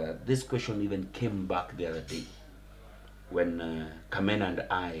 And this question even came back the other day when Maina and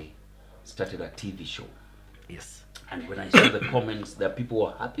I started a TV show. Yes. And when I saw the comments, the people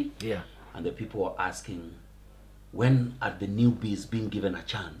were happy. Yeah. And the people were asking, when are the newbies being given a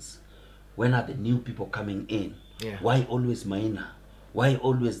chance? When are the new people coming in? Yeah. Why always Maina? Why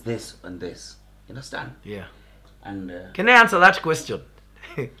always this and this? You understand? Yeah. And can I answer that question?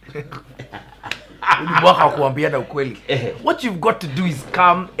 What you've got to do is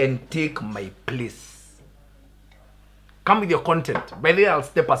come and take my place. Come with your content. By the way, I'll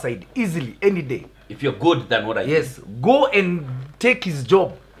step aside easily any day. If you're good than what I do. Yes. Go and take his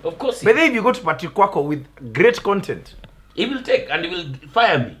job. Of course. By the way, if you go to Patrick Kwako with great content, he will take and he will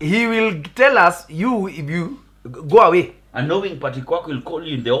fire me. He will tell us if you go away. And knowing Patrick Kwako will call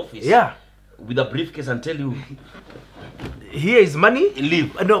you in the office. Yeah. With a briefcase and tell you, here is money.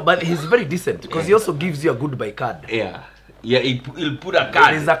 Leave. No, but he's very decent because he also gives you a goodbye card. Yeah. Yeah, he'll put a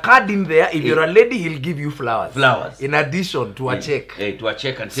card. There's a card in there. If you're a lady, he'll give you flowers. Flowers. In addition to a check. To a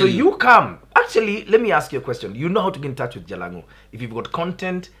check and so you come. Actually, let me ask you a question. You know how to get in touch with Jalango. If you've got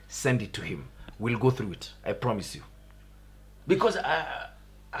content, send it to him. We'll go through it. I promise you. Because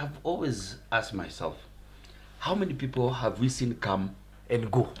I've always asked myself, how many people have we seen come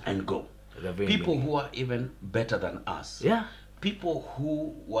and go? And go. People who are even better than us. Yeah. People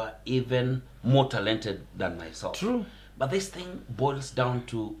who were even more talented than myself. True. But this thing boils down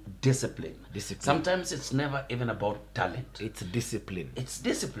to discipline. Discipline. Sometimes it's never even about talent. It's discipline. It's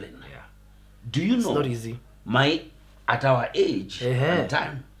discipline. Yeah. Do you know? It's not easy. At our age and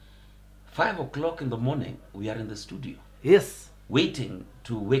time, 5 o'clock in the morning, we are in the studio. Yes. Waiting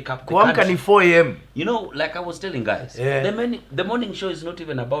to wake up the country. 4 a.m. You know, like I was telling guys, the morning show is not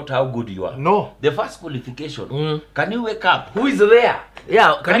even about how good you are. No. The first qualification, can you wake up? Who is there?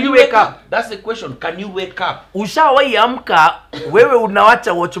 Yeah, can you wake up? That's the question. Can you wake up? Ushawahi amka, wewe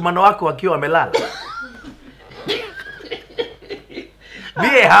unawacha watchman wako wakiwa wamelala.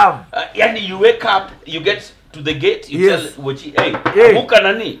 They have. Yani you wake up, you get to the gate, you tell Wachi, hey, amuka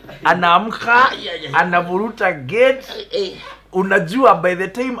nani? Anaamka, anavuruta gate. Unajua by the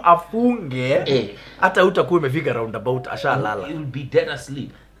time afunge hata utakuwa umefika roundabout ashalala. You will be dead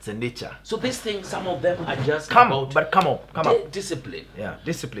asleep. It's a nature. So this thing, some of them are just come on. Discipline. Yeah,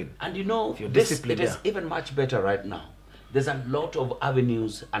 discipline. And you know, it is even much better right now. There's a lot of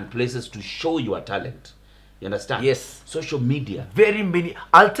avenues and places to show your talent. You understand? Yes. Social media. Very many.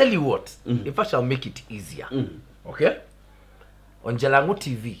 I'll tell you what. In fact, I'll make it easier. Okay? On Jalango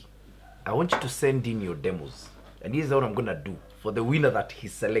TV, I want you to send in your demos. And here's what I'm going to do for the winner that he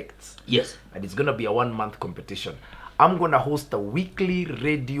selects. Yes. And it's going to be a 1-month competition. I'm going to host a weekly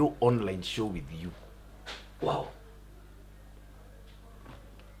radio online show with you. Wow.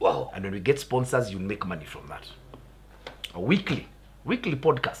 Wow. And when we get sponsors, you'll make money from that. A weekly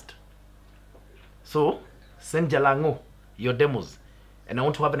podcast. So, send Jalango your demos. And I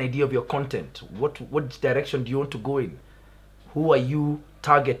want to have an idea of your content. What direction do you want to go in? Who are you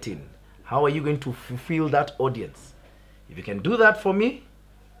targeting? How are you going to fulfill that audience? If you can do that for me,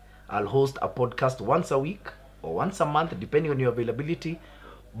 I'll host a podcast once a week or once a month, depending on your availability.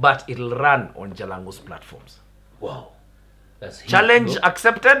 But it'll run on Jalango's platforms. Wow. That's challenge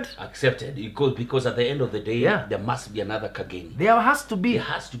accepted? Accepted. Because at the end of the day, there must be another Kageni. There has to be. There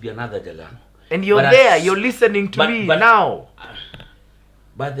has to be another Jalango. And you're there. You're listening to me now.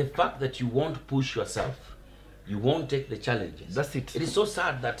 But the fact that you won't push yourself, you won't take the challenges. That's it. It is so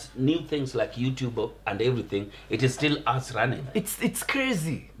sad that new things like YouTube and everything, it is still us running. It's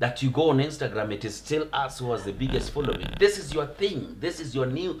crazy. That you go on Instagram, it is still us who has the biggest following. This is your thing. This is you're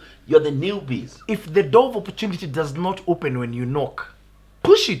the newbies. If the door of opportunity does not open when you knock,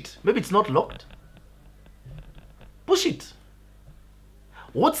 push it. Maybe it's not locked. Push it.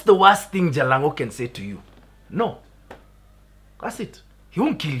 What's the worst thing Jalango can say to you? No. That's it. He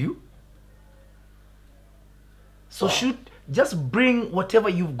won't kill you. So just bring whatever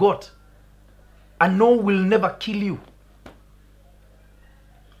you've got. And no will never kill you.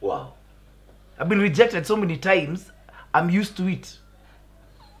 Wow. I've been rejected so many times. I'm used to it.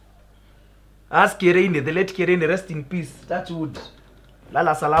 Ask Kageni, the late Kageni, rest in peace. That would.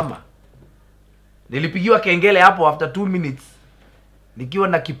 Lala salama. Nilipigiwa kengele hapo after 2 minutes. Nikiwa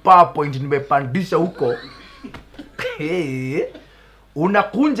na PowerPoint nimepandisha huko. Hey,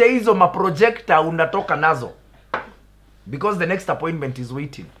 unakunja hizo maprojector unatoka nazo. Because the next appointment is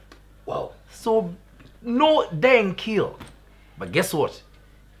waiting. Wow. So, no dang kill. But guess what?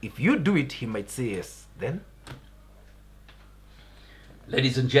 If you do it, he might say yes. Then?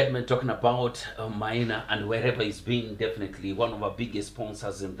 Ladies and gentlemen, talking about Maina and wherever he's been, definitely one of our biggest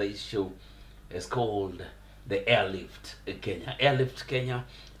sponsors in this show is called the Airlift Kenya. Airlift Kenya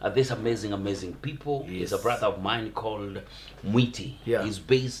are these amazing people. Yes. He's a brother of mine called Mwiti. Yeah. He's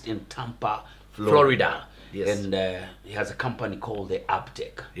based in Tampa, Florida. Yes. And he has a company called the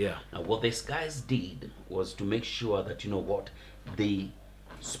Uptech. Yeah. Now what these guys did was to make sure that, you know what, they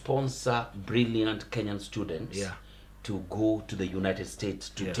sponsor brilliant Kenyan students to go to the United States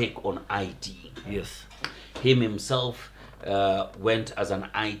to take on IT. Yes. Him himself went as an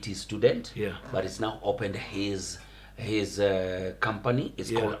IT student, but he's now opened his company. It's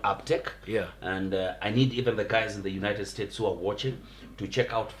called Uptech. Yeah. And I need even the guys in the United States who are watching to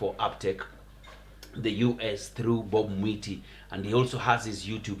check out for Uptech, the US, through Bob Mwiti, and he also has his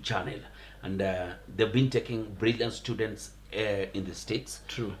YouTube channel. And they've been taking brilliant students in the States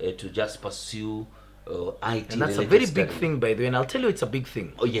to just pursue IT. And that's a very big thing, by the way, and I'll tell you it's a big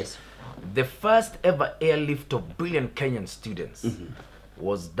thing. Oh, yes. The first ever airlift of brilliant Kenyan students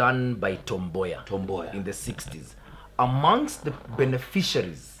was done by Tomboya in the 60s. Amongst the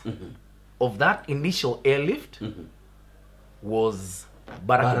beneficiaries of that initial airlift was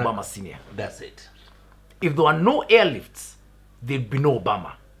Barack Obama Sr. That's it. If there were no airlifts, there'd be no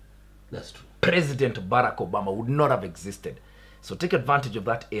Obama. That's true. President Barack Obama would not have existed. So take advantage of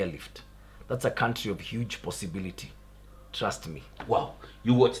that airlift. That's a country of huge possibility. Trust me. Wow.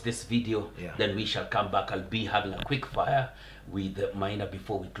 You watch this video, then we shall come back. I'll be having a quick fire with Maina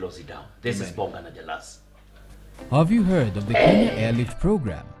before we close it down. This is Bonga na Jalas. Have you heard of the Kenya Airlift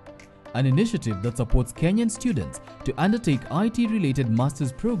Program? An initiative that supports Kenyan students to undertake IT-related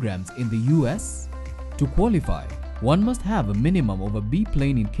master's programs in the US? To qualify, one must have a minimum of a B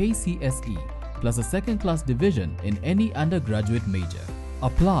plane in KCSE plus a second-class division in any undergraduate major.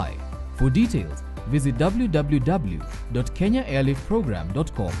 Apply. For details, visit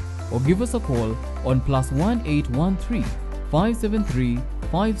www.kenyaairliftprogram.com or give us a call on +1813 573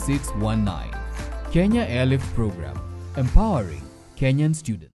 5619. Kenya Airlift Program, empowering Kenyan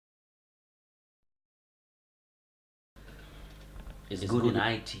students. It's good in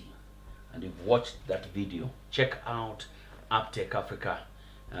IT, and you've watched that video. Check out Uptech Africa.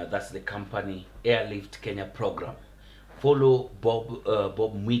 That's the company Airlift Kenya program. Follow Bob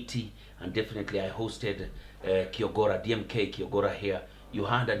Mwiti, and definitely I hosted Kiogora, DMK Kiogora here. You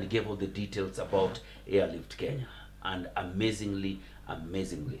heard and he gave all the details about Airlift Kenya, and amazingly.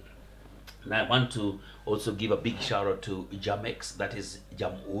 Now I want to also give a big shout out to Jamex, that is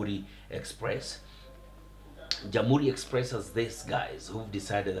Jamhuri Express. Jamhuri Express has these guys who've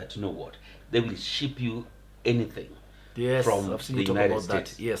decided that, you know what, they will ship you anything from the United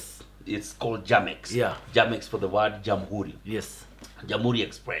States. Yes. It's called Jamex. Yeah. Jamex for the word Jamhuri. Yes. Jamhuri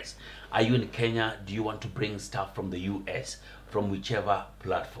Express. Are you in Kenya? Do you want to bring stuff from the US, from whichever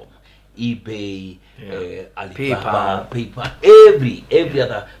platform? eBay, Alibaba, PayPal, every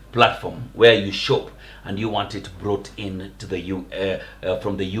other platform where you shop, and you want it brought in to the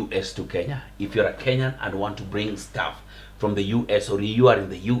from the US to Kenya. If you're a Kenyan and want to bring stuff from the US, or you are in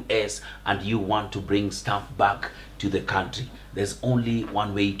the US and you want to bring stuff back to the country, there's only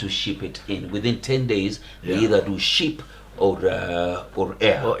one way to ship it in. Within 10 days, they either do ship or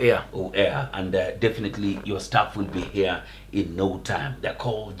air. Or air. And definitely your staff will be here in no time. They're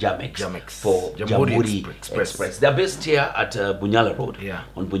called Jamex for Jamhuri Express. They're based here at Bunyala Road. Yeah.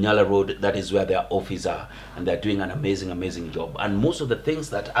 On Bunyala Road, that is where their offices are, and they're doing an amazing job. And most of the things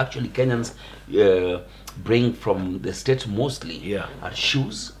that actually Kenyans bring from the state mostly are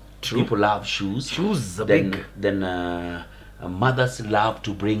shoes. True. People love shoes. Shoes are then, big. Then mothers love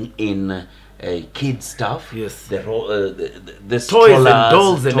to bring in kids stuff. Yes. The Toys and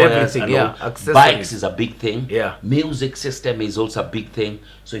dolls and everything. And yeah. all. Bikes is a big thing. Yeah. Music system is also a big thing.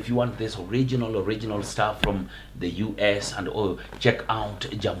 So if you want this original stuff from the US and all, check out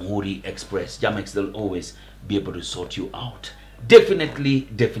Jamhuri Express. Jamex, they'll always be able to sort you out. Definitely.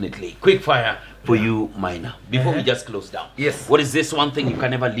 Quick fire for you, Maina. Before we just close down. Yes. What is this one thing you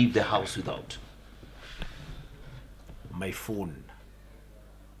can never leave the house without? My phone.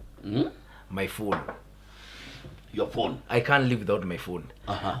 Hmm? My phone. Your phone. I can't live without my phone.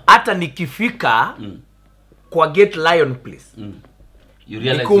 Hata nikifika kwa Gate Lion Place. You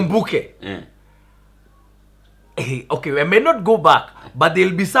realize nikumbuke. Okay, I may not go back, but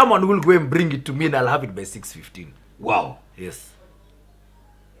there'll be someone who will go and bring it to me and I'll have it by 6:15. Wow. Yes.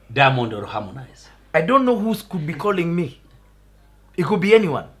 Diamond or Harmonize? I don't know who could be calling me. It could be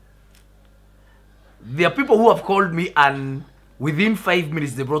anyone. There are people who have called me and within 5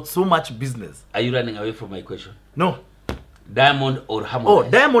 minutes they brought so much business. Are you running away from my question? No. Diamond or Harmonize? Oh,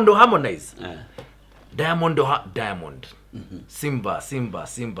 Diamond or Harmonize? Diamond or Diamond. Simba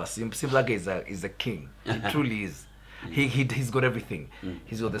is a king. He truly is. He's got everything.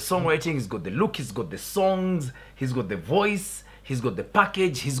 He's got the songwriting, he's got the look, he's got the songs, he's got the voice, he's got the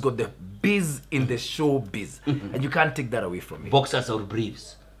package, he's got the biz in the show biz. And you can't take that away from me. Boxers or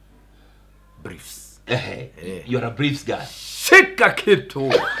briefs? Briefs. You're a briefs guy. Shika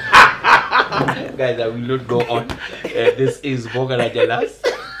kitu. Guys, I will not go on. This is Boga Rajalas.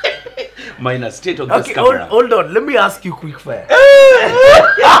 Maina, state on this camera. Hold on. Let me ask you quick fire.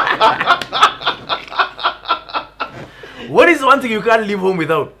 What is one thing you can't leave home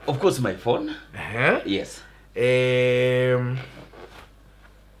without? Of course, my phone. Yes.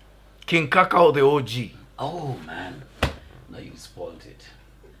 King Kakao, the OG. Oh, man. Now you spoiled it.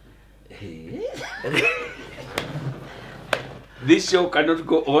 This show cannot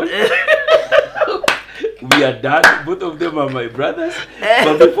go on. We are done. Both of them are my brothers.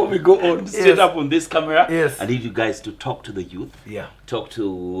 But before we go on, straight up on this camera, I need you guys to talk to the youth. Talk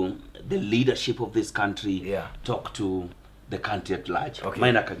to the leadership of this country. Talk to the country at large.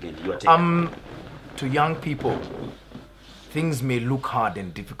 Maina Kageni, you are taking to young people, things may look hard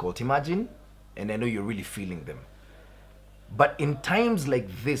and difficult. Imagine, and I know you're really feeling them. But in times like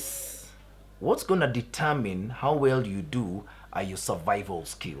this, what's going to determine how well you do are your survival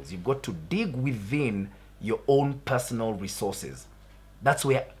skills. You've got to dig within your own personal resources. That's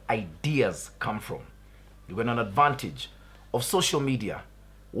where ideas come from. You've got an advantage of social media,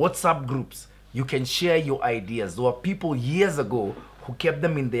 WhatsApp groups. You can share your ideas. There were people years ago who kept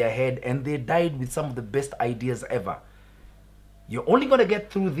them in their head and they died with some of the best ideas ever. You're only going to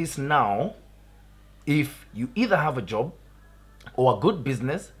get through this now if you either have a job or a good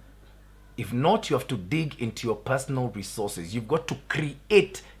business. If not, you have to dig into your personal resources. You've got to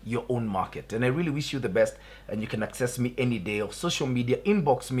create your own market. And I really wish you the best. And you can access me any day or social media,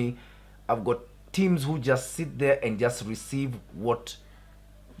 inbox me. I've got teams who just sit there and just receive what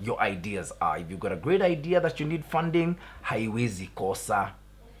your ideas are. If you've got a great idea that you need funding, haiwezi kosa.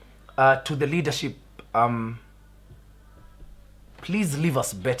 To the leadership, please leave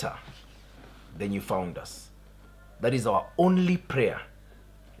us better than you found us. That is our only prayer.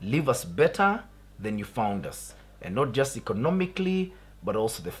 Leave us better than you found us. And not just economically, but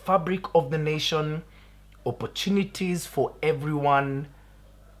also the fabric of the nation, opportunities for everyone,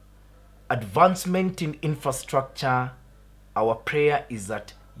 advancement in infrastructure. Our prayer is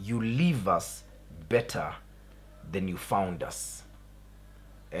that you leave us better than you found us.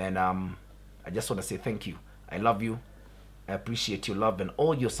 And I just want to say thank you. I love you. I appreciate your love and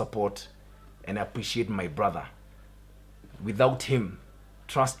all your support. And I appreciate my brother. Without him,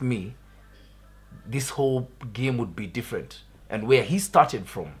 trust me, this whole game would be different. And where he started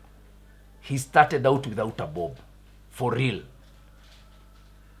from, he started out without a bob. For real.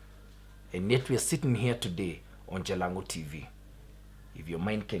 And yet we are sitting here today on Jalango TV. If your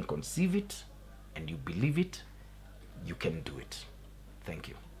mind can conceive it and you believe it, you can do it. Thank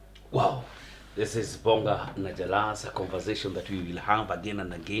you. Wow. This is Bonga Najalas, a conversation that we will have again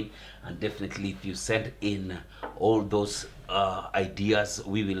and again. And definitely if you send in all those ideas,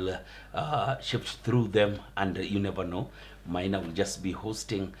 we will shift through them. And you never know, Maina will just be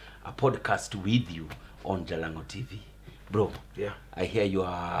hosting a podcast with you on Jalango TV. Bro, Yeah. I hear you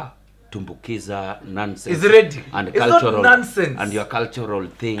are tumbukiza nonsense. It's ready. And It's cultural not nonsense. and your cultural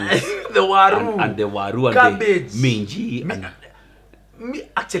things. The waru. And the waru and cabbage. the minji. And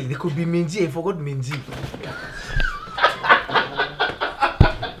Actually, there could be minji. I forgot minji.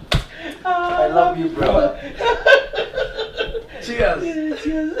 I love you, bro. Cheers.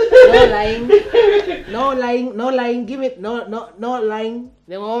 No lying. No lying. No lying. Give it. No lying.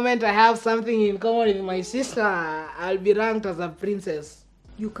 The moment I have something in common with my sister, I'll be ranked as a princess.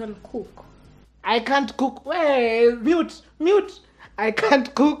 You can cook. I can't cook. Well, mute. I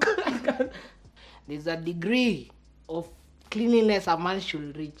can't cook. There's a degree of cleanliness a man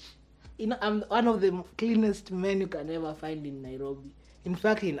should reach. You know, I'm one of the cleanest men you can ever find in Nairobi. In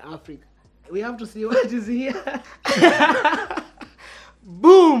fact, in Africa. We have to see what is here.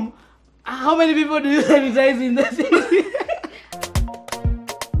 Boom! How many people do you sanitize in the city?